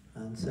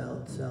on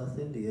South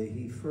India,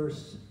 he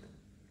first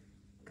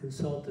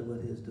consulted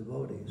with his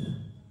devotees,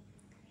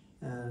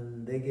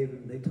 and they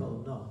told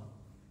him, no,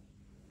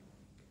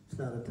 it's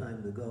not a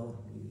time to go.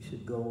 You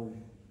should go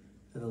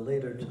at a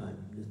later time.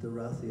 The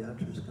Rath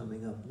Yatra is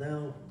coming up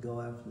now. Go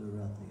after the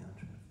Rath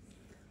Yatra.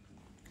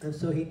 And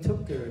so he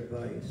took their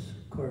advice.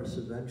 Of course,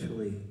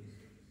 eventually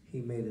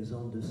he made his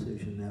own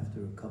decision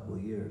after a couple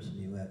of years, and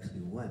he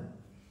actually went.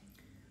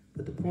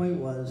 But the point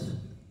was,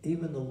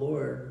 even the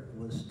Lord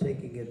was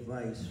taking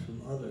advice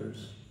from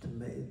others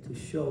to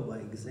show by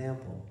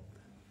example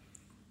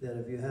that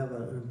if you have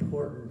an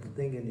important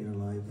thing in your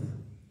life,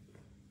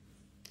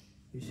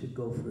 you should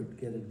go for it,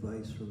 get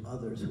advice from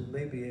others who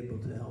may be able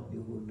to help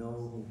you, who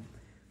know,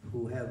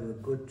 who have a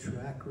good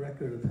track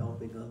record of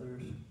helping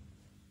others.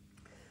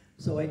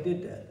 So I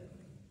did that.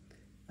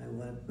 I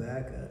went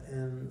back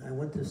and I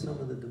went to some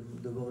of the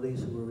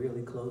devotees who were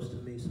really close to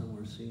me. Some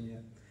were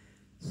senior.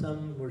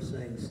 Some were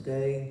saying,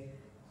 stay.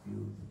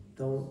 You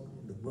don't,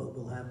 what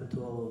will happen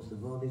to all those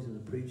devotees in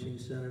the preaching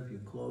center if you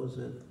close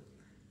it?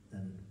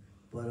 And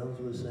but others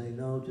were saying,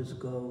 no, just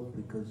go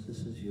because this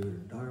is your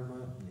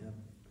dharma. Yeah.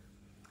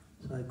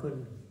 So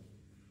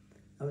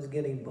I was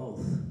getting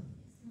both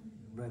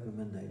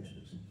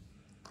recommendations.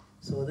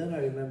 So then I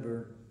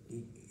remember,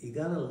 you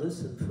gotta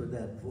listen for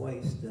that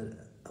voice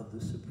of the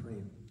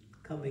Supreme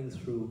coming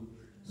through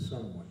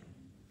someone.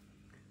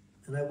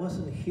 And I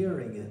wasn't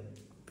hearing it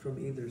from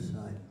either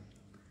side.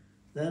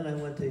 Then I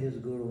went to his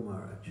Guru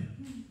Maharaj,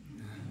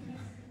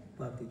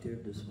 Bhakti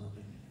Tirtha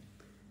Swami.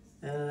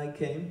 And I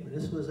came, and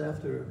this was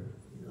after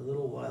a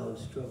little while of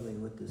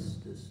struggling with this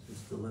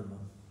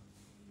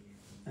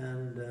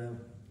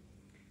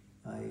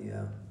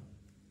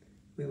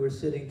we were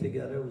sitting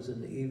together, it was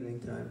in the evening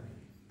time,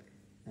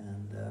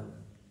 and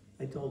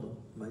I told him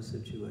my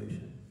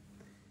situation.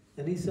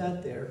 And he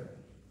sat there,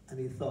 and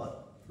he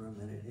thought for a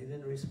minute. He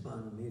didn't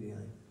respond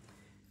immediately.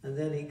 And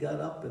then he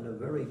got up in a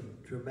very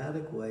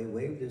dramatic way,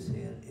 waved his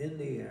hand in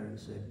the air and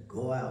said,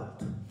 "Go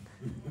out."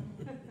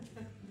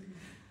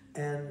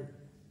 And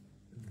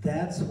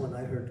that's when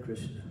I heard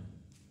Krishna.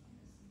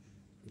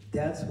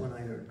 That's when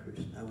I heard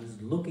Krishna. I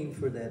was looking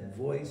for that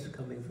voice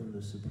coming from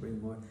the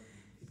Supreme Lord.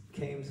 It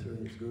came through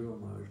his Guru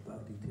Maharaj,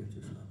 Bhakti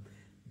Tirtha Swami.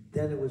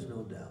 Then it was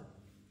no doubt.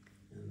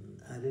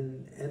 And I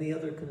didn't, any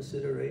other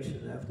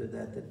consideration after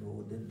that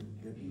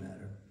didn't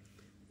matter.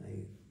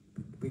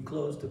 We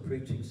closed the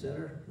preaching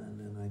center, and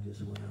then I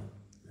just went out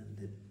and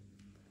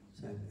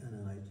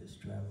then I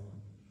just traveled.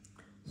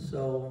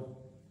 So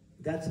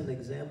that's an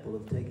example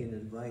of taking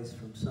advice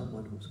from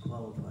someone who's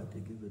qualified to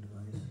give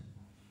advice.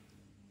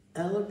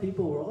 And other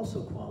people were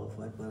also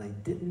qualified, but I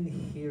didn't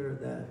hear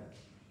that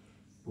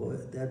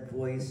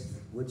voice,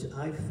 which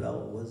I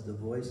felt was the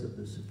voice of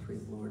the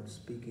Supreme Lord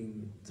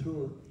speaking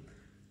through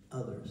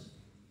others.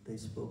 They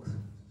spoke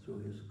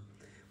through his.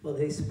 Well,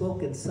 they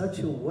spoke in such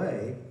a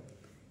way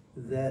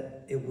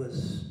that it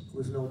was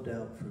no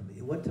doubt for me.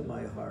 It went to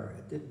my heart.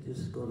 It didn't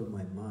just go to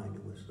my mind.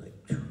 It was like,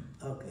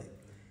 okay,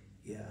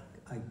 yeah,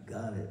 I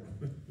got it.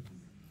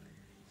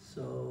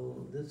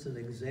 So that's an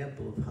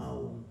example of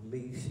how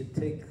we should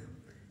take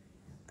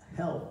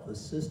help,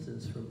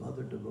 assistance from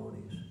other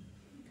devotees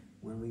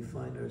when we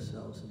find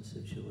ourselves in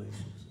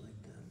situations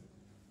like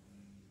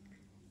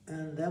that.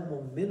 And that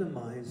will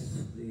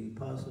minimize the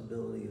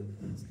possibility of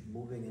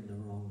moving in the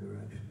wrong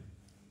direction.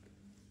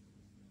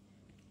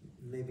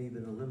 Maybe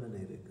even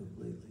eliminate it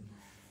completely.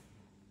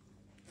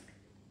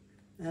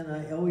 And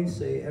I always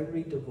say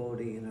every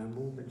devotee in our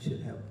movement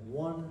should have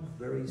one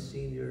very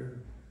senior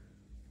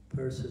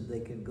person they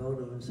can go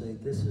to and say,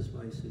 "This is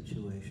my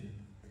situation.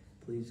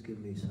 Please give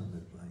me some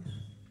advice."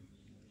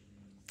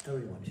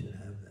 Everyone should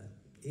have that.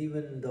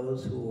 Even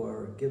those who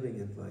are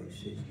giving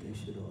advice, they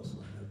should also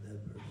have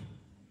that person.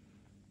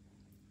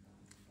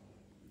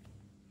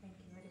 Thank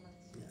you very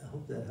much. Yeah, I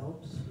hope that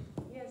helps.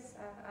 Yes,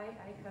 I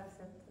have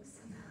that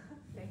person.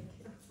 Thank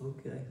you.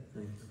 Okay,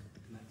 thank you.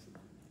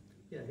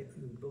 Yeah,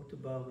 Bhuta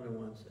Bhavana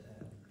wants to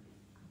add.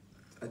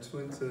 I just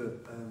wanted to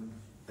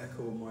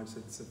echo what Maharaj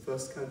said. It's the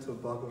first canto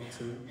of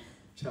Bhagavatam,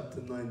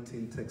 chapter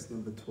 19, text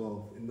number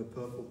 12. In the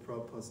purple,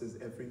 Prabhupada says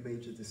every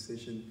major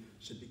decision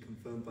should be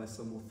confirmed by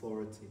some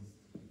authority.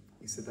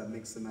 He said that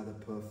makes the matter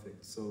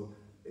perfect. So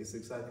it's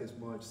exactly as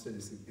Maharaj said,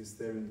 it's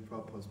there in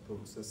Prabhupada's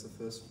books. That's the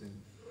first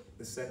thing.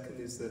 The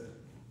second is that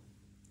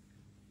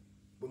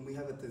when we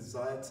have a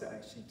desire to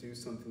actually do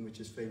something which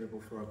is favorable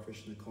for our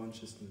Krishna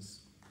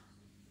consciousness,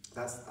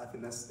 I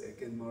think that's,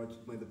 again, Maharaj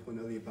made the point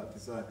earlier about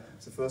desire.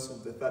 So first of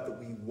all, the fact that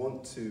we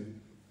want to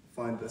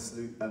find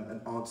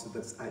an answer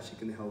that's actually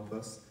going to help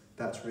us,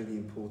 that's really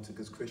important,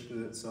 because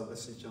Krishna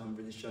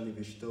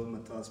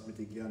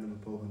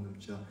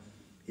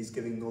he's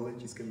giving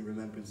knowledge, he's giving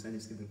remembrance, and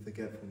he's giving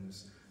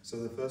forgetfulness. So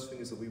the first thing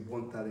is that we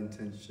want that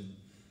intention.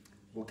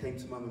 What came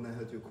to mind when I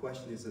heard your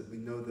question is that we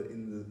know that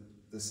in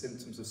the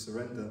symptoms of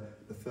surrender,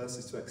 the first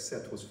is to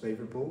accept what's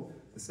favorable,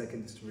 the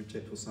second is to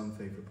reject what's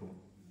unfavorable.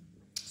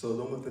 So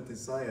along with the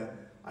desire,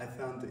 I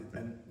found it,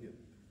 and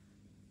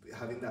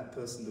having that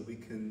person that we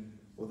can,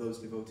 or those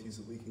devotees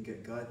that we can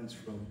get guidance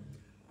from,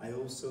 I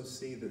also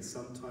see that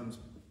sometimes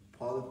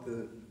part of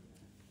the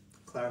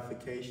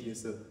clarification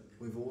is that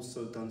we've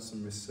also done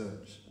some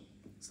research.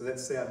 So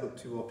let's say I've got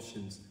two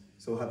options.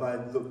 So have I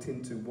looked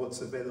into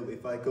what's available?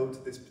 If I go to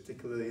this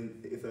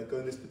if I go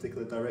in this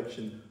particular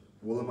direction,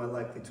 what am I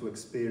likely to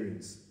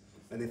experience?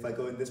 And if I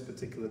go in this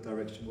particular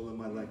direction, what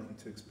am I likely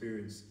to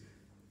experience?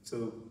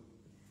 So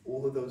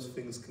all of those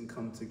things can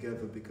come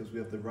together because we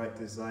have the right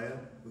desire,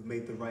 we've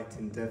made the right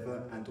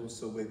endeavor, and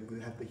also we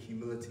have the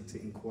humility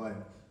to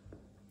inquire.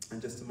 And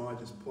just to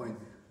Maharaj's point,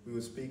 we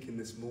were speaking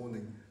this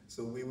morning,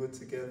 so we were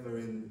together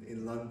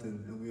in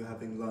London and we were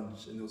having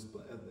lunch, and it was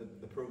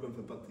a program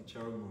for Bhakti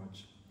Charan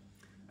Maharaj.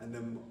 And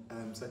then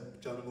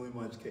Candramauli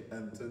Maharaj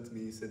turned to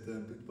me, he said,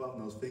 Bhuta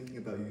Bhavana, I was thinking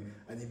about you,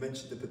 and he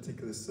mentioned a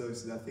particular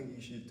service, and I think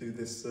you should do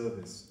this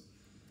service.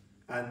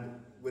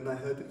 And when I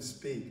heard him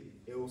speak,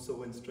 it also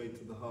went straight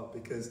to the heart,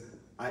 because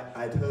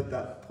I'd heard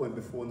that point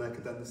before, and I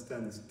could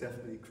understand it's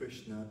definitely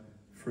Krishna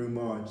through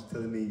Maharaj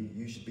telling me,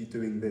 you should be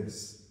doing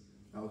this.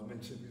 I was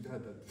mentioning, we'd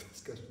had that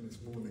discussion this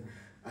morning.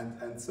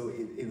 And so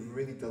it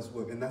really does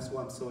work. And that's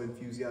why I'm so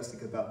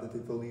enthusiastic about the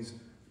devotees,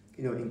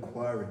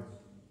 inquiring.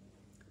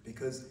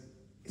 Because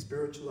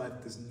spiritual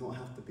life does not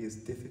have to be as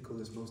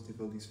difficult as most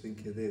devotees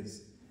think it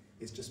is.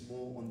 It's just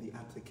more on the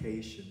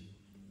application.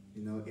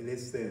 It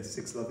is there,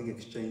 6 loving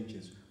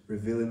exchanges,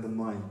 revealing the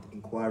mind,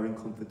 inquiring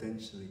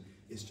confidentially.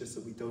 It's just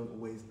that we don't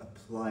always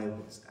apply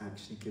what's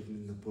actually given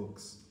in the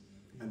books.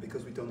 And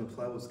because we don't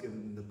apply what's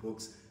given in the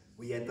books,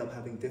 we end up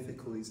having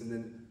difficulties, and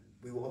then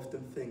we will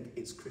often think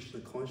it's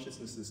Krishna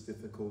consciousness that's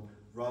difficult,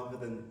 rather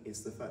than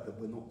it's the fact that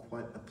we're not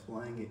quite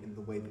applying it in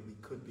the way that we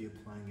could be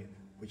applying it,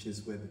 which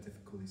is where the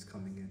difficulty is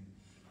coming in.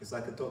 It's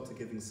like a doctor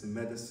giving some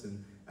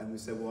medicine, and we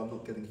say, well, I'm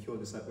not getting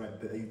cured. It's like, right,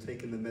 but are you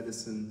taking the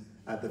medicine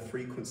at the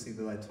frequency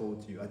that I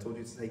told you? I told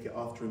you to take it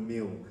after a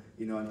meal,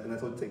 you know, and I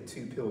told you to take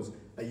 2 pills.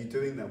 Are you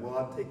doing that? Well,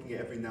 I'm taking it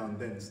every now and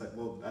then. It's like,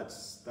 well,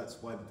 that's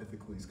why the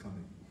difficulty's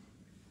coming.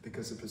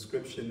 Because the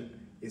prescription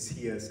is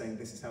here saying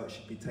this is how it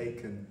should be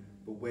taken,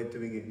 but we're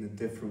doing it in a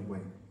different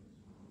way.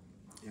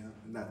 Yeah,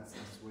 and that's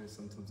where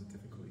sometimes the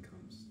difficulty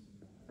comes.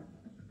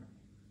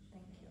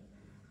 Thank you.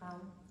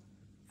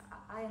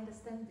 I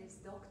understand this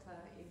doctor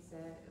is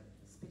a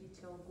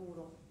spiritual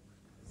guru.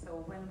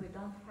 So when we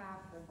don't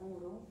have a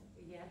guru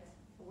yet,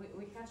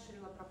 we have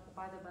Srila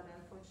Prabhupada, but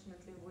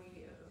unfortunately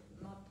we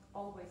not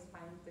always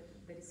find the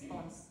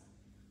response,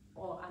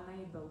 or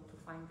unable to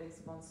find the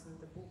response in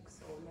the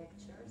books or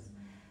lectures.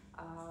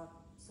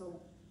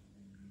 So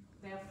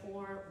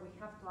therefore we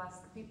have to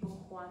ask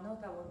people who are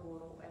not our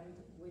guru, and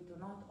we do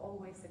not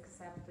always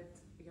accept it,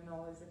 you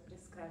know, as a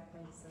prescribed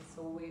medicine.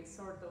 So we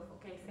sort of,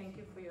 okay, thank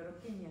you for your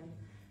opinion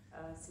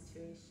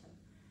situation.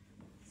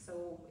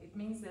 So it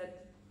means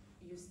that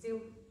you still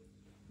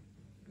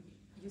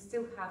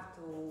have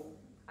to,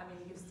 I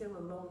mean, you're still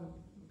alone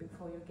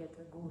before you get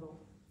a guru,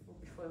 or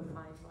before you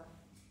find one.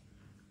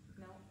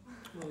 No?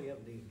 Well,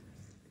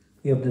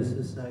 you have the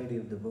Society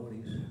of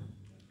Devotees,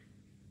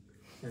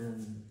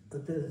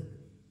 but there's,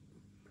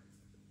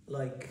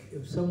 like,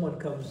 if someone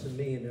comes to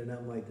me and they're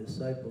not my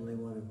disciple and they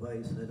want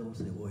advice, I don't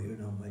say, well, you're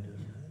not my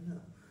disciple. No,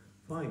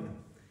 fine.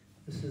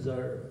 This is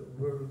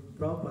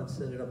Prabhupada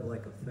set it up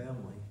like a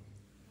family.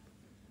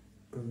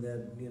 And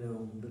that, you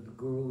know, the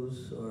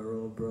gurus are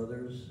all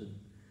brothers,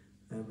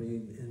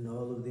 and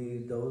all of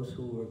those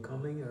who are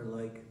coming are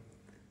like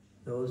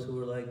those who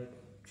are like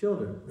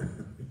children.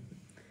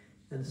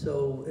 And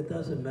so it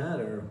doesn't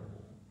matter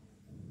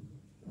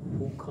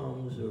who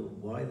comes or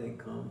why they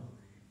come.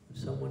 If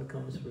someone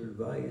comes for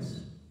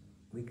advice,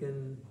 we'll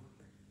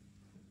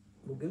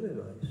give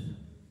advice.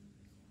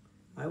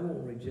 I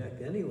won't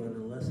reject anyone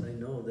unless I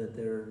know that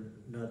they're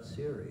not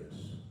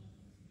serious.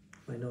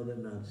 I know they're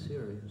not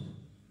serious.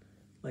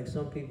 Like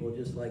some people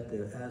just like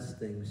to ask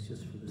things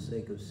just for the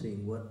sake of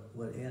seeing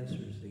what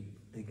answers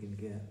they can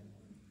get.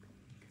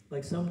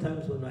 Like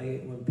sometimes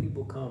when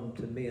people come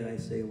to me, I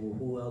say, well,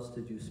 who else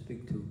did you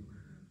speak to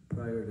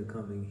prior to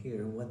coming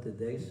here, and what did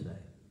they say?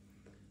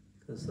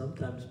 Because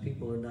sometimes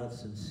people are not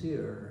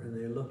sincere, and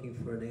they're looking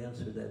for an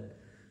answer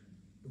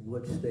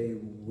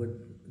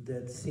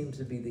that seems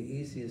to be the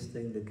easiest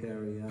thing to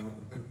carry out,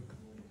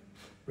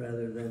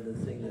 rather than the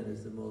thing that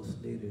is the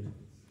most needed.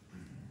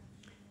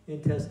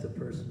 And test a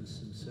person's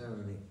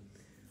sincerity.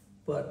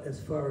 But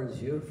as far as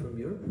from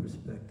your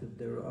perspective,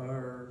 there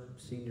are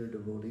senior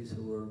devotees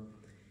who are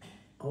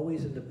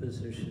always in the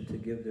position to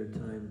give their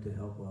time to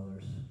help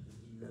others.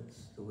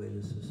 That's the way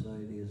the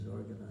society is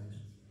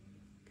organized.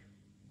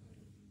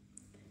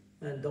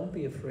 And don't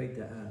be afraid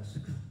to ask.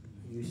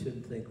 You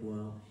shouldn't think,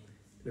 well,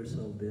 they're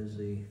so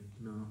busy.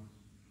 No.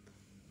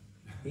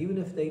 Even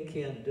if they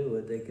can't do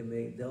it,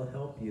 they'll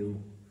help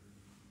you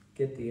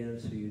get the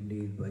answer you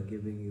need by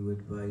giving you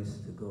advice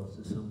to go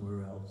to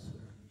somewhere else.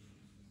 Or,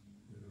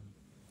 you know.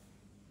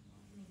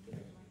 Thank you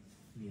very much.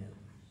 Yeah.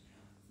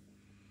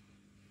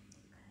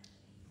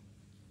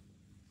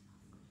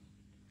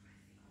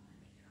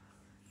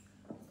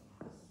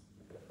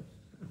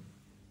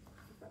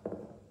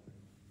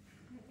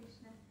 Hare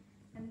Krishna.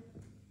 And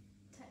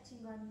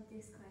touching on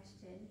this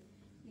question,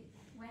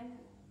 when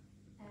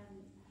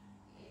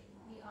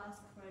we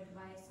ask for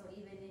advice, or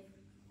even if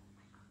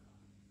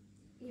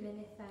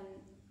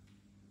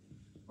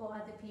or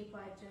other people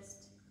are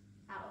just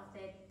out of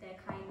their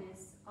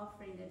kindness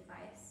offering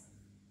advice,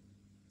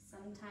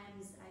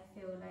 sometimes I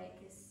feel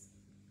like it's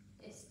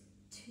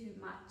too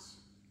much,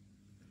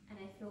 and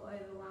I feel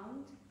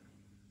overwhelmed,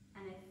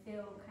 and I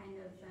feel kind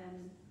of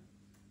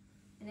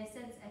in a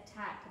sense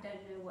attacked. I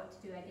don't know what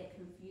to do. I get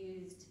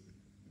confused.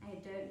 I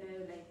don't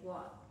know like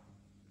what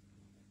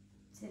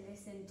to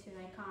listen to.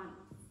 I can't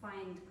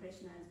find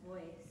Krishna's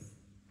voice.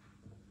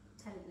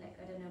 I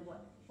don't know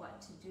what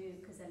to do,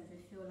 because I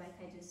feel like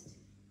I just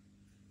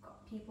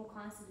got people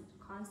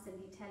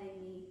constantly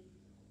telling me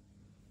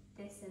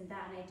this and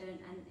that,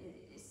 and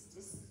it's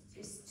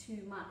just too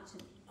much,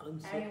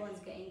 and everyone's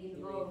getting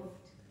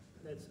involved.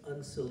 That's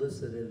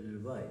unsolicited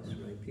advice,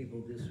 right?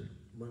 People just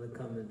want to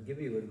come and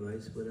give you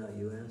advice without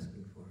you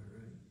asking for it,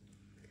 right?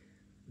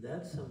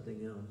 That's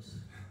something else.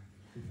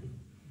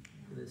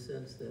 In the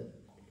sense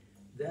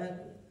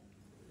that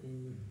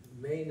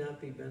may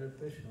not be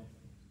beneficial.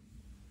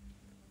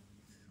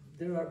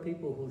 There are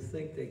people who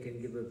think they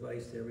can give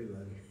advice to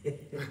everybody.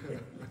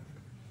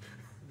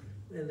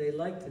 And they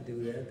like to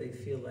do that. They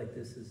feel like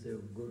this is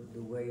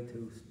the way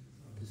to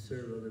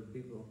serve other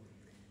people.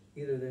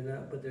 Either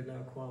they're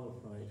not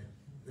qualified,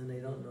 and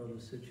they don't know the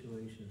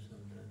situation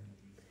sometimes.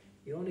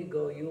 You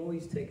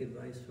always take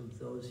advice from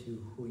those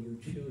who you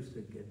choose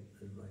to get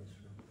advice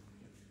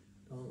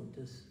from. Don't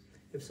just,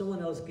 if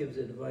someone else gives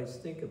advice,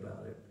 think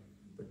about it.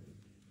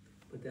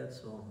 But that's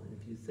all.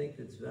 If you think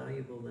it's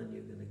valuable, then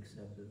you can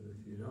accept it.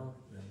 If you don't,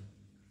 then...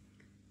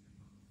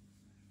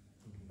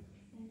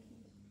 Thank you.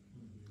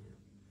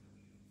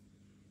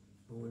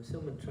 When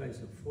someone tries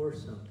to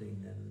force something,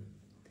 then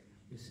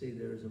you see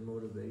there's a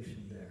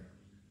motivation there.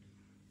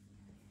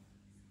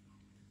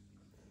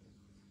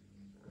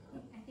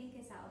 I think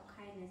it's out of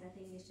kindness. I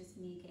think it's just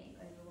me getting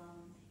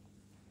overwhelmed.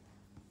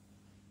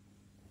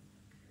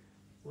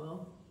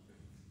 Well,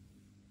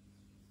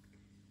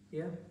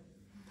 yeah.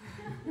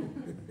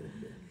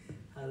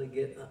 How to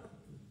get up.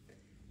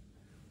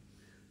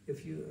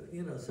 If you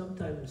know,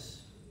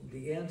 sometimes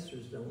the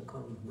answers don't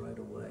come right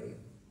away,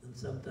 and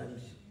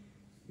sometimes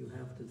you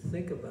have to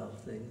think about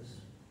things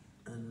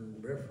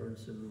and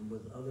reference them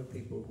with other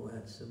people who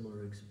had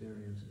similar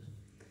experiences.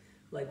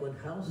 Like when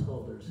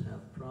householders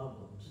have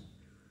problems,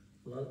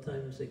 a lot of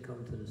times they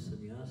come to the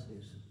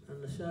sannyasis,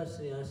 and the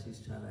sannyasis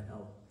try to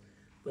help.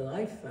 But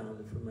I found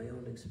it from my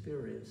own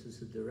experience is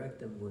to direct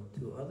them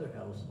to other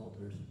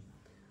householders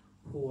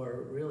who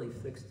are really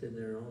fixed in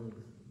their own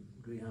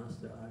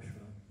grihastha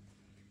ashram.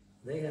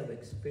 They have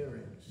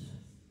experience,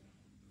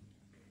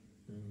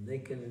 and they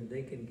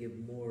can give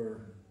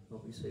more,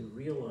 what we say,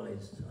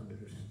 realized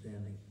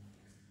understanding.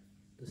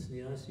 The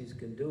sannyasis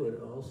can do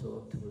it also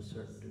up to a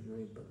certain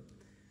degree, but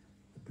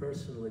the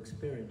personal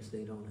experience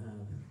they don't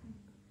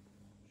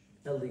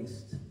have, at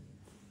least,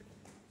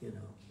 in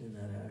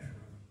that ashram.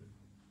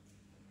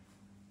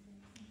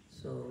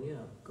 So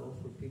yeah, go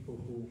for people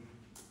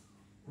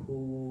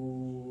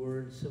who were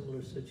in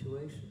similar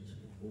situations,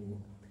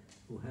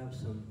 who have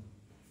some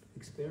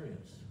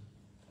experience.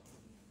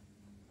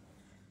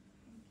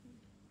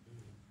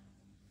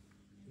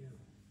 Yeah.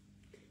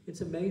 It's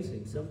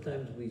amazing.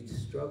 Sometimes we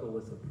struggle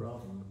with a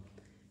problem,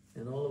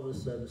 and all of a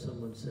sudden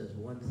someone says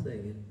one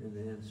thing and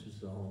it answers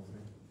the whole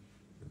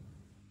thing.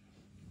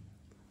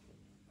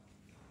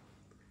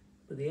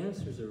 But the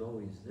answers are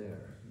always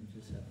there. You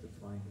just have to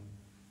find them.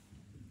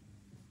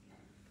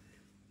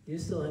 You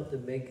still have to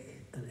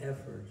make an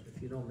effort.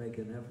 If you don't make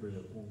an effort,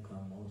 it won't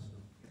come also.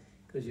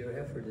 Because your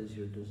effort is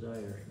your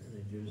desire,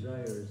 and your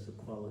desire is the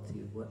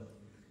quality of what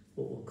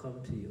will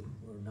come to you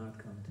or not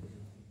come to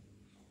you.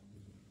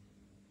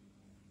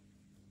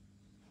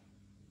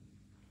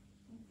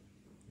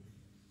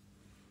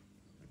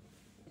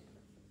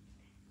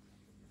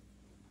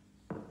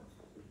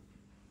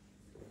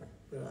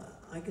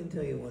 But I can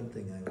tell you one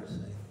thing I would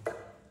say.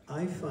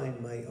 I find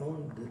my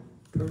own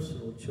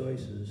personal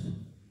choices,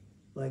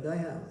 like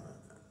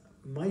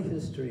my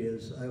history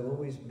is I've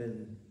always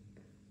been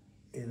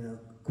in a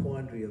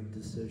quandary of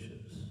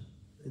decisions.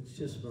 It's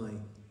just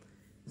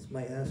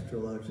my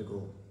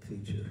astrological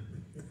feature.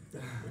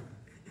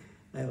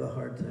 I have a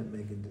hard time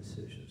making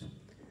decisions.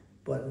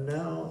 But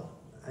now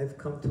I've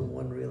come to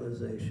one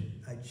realization.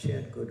 I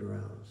chant good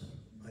rounds.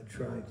 I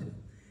try to.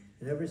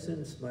 And ever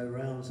since my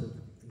rounds have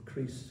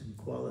increased in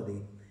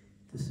quality,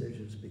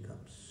 decisions become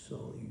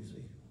so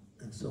easy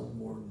and so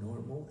more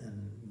normal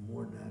and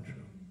more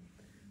natural.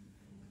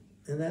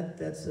 And that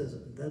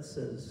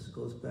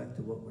goes back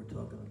to what we're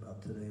talking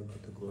about today,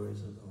 about the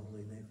glories of the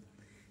holy name.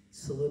 It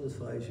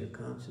solidifies your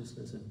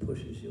consciousness and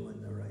pushes you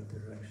in the right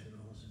direction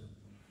also.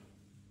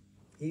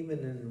 Even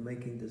in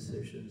making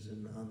decisions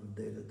on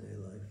day-to-day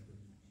life.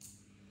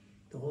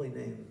 The holy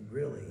name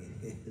really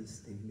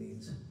is the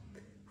means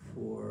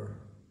for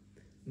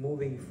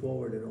moving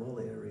forward in all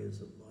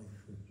areas of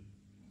life.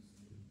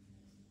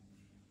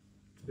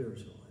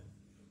 Spiritual life.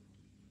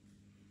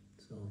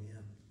 So,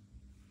 yeah.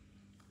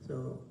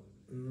 So,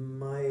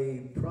 my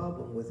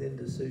problem with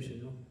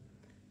indecision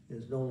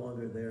is no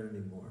longer there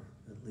anymore,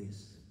 at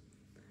least.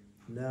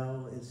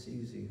 Now it's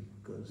easy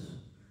because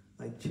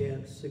I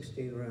chant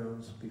 16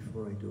 rounds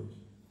before I do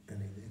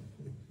anything.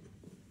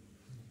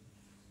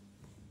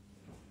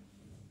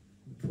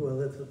 Well,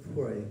 that's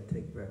before I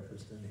take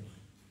breakfast anyway.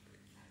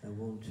 I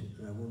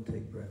won't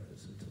take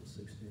breakfast until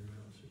 16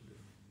 rounds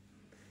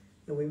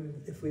are due. And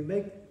if we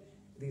make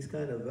these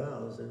kind of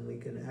vows, then we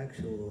can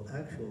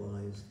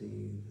actualize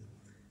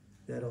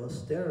that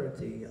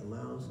austerity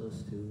allows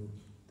us to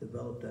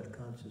develop that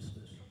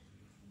consciousness.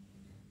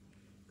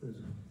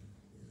 Because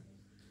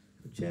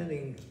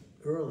chanting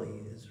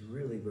early is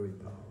really very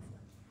powerful.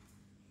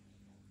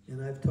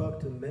 And I've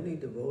talked to many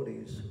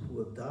devotees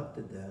who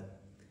adopted that,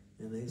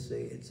 and they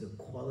say it's a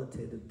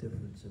qualitative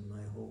difference in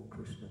my whole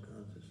Krishna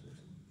consciousness.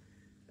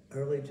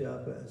 Early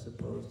japa as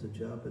opposed to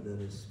japa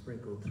that is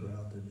sprinkled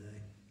throughout the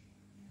day.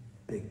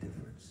 Big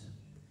difference.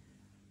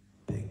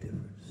 Big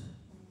difference.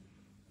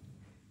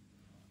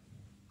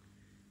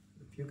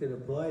 If you can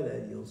apply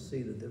that, you'll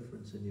see the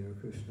difference in your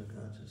Krishna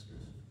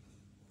consciousness.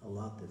 A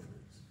lot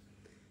difference.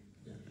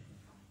 Yeah.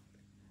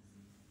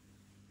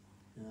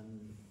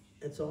 And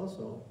it's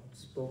also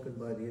spoken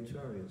by the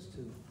acharyas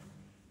too,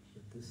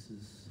 that this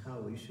is how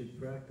we should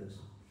practice.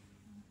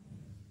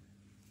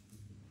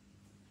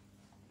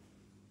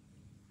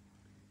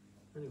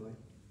 Anyway,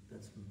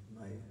 that's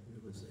my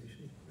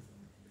realization.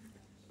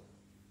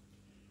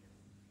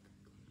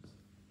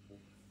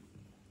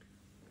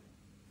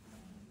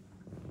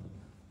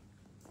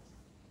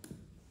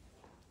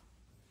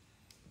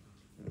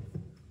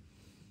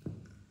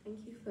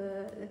 Thank you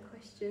for the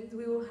questions.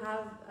 We will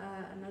have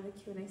another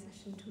Q&A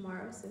session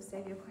tomorrow, so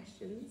save your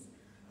questions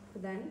for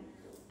then.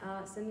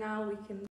 So now we can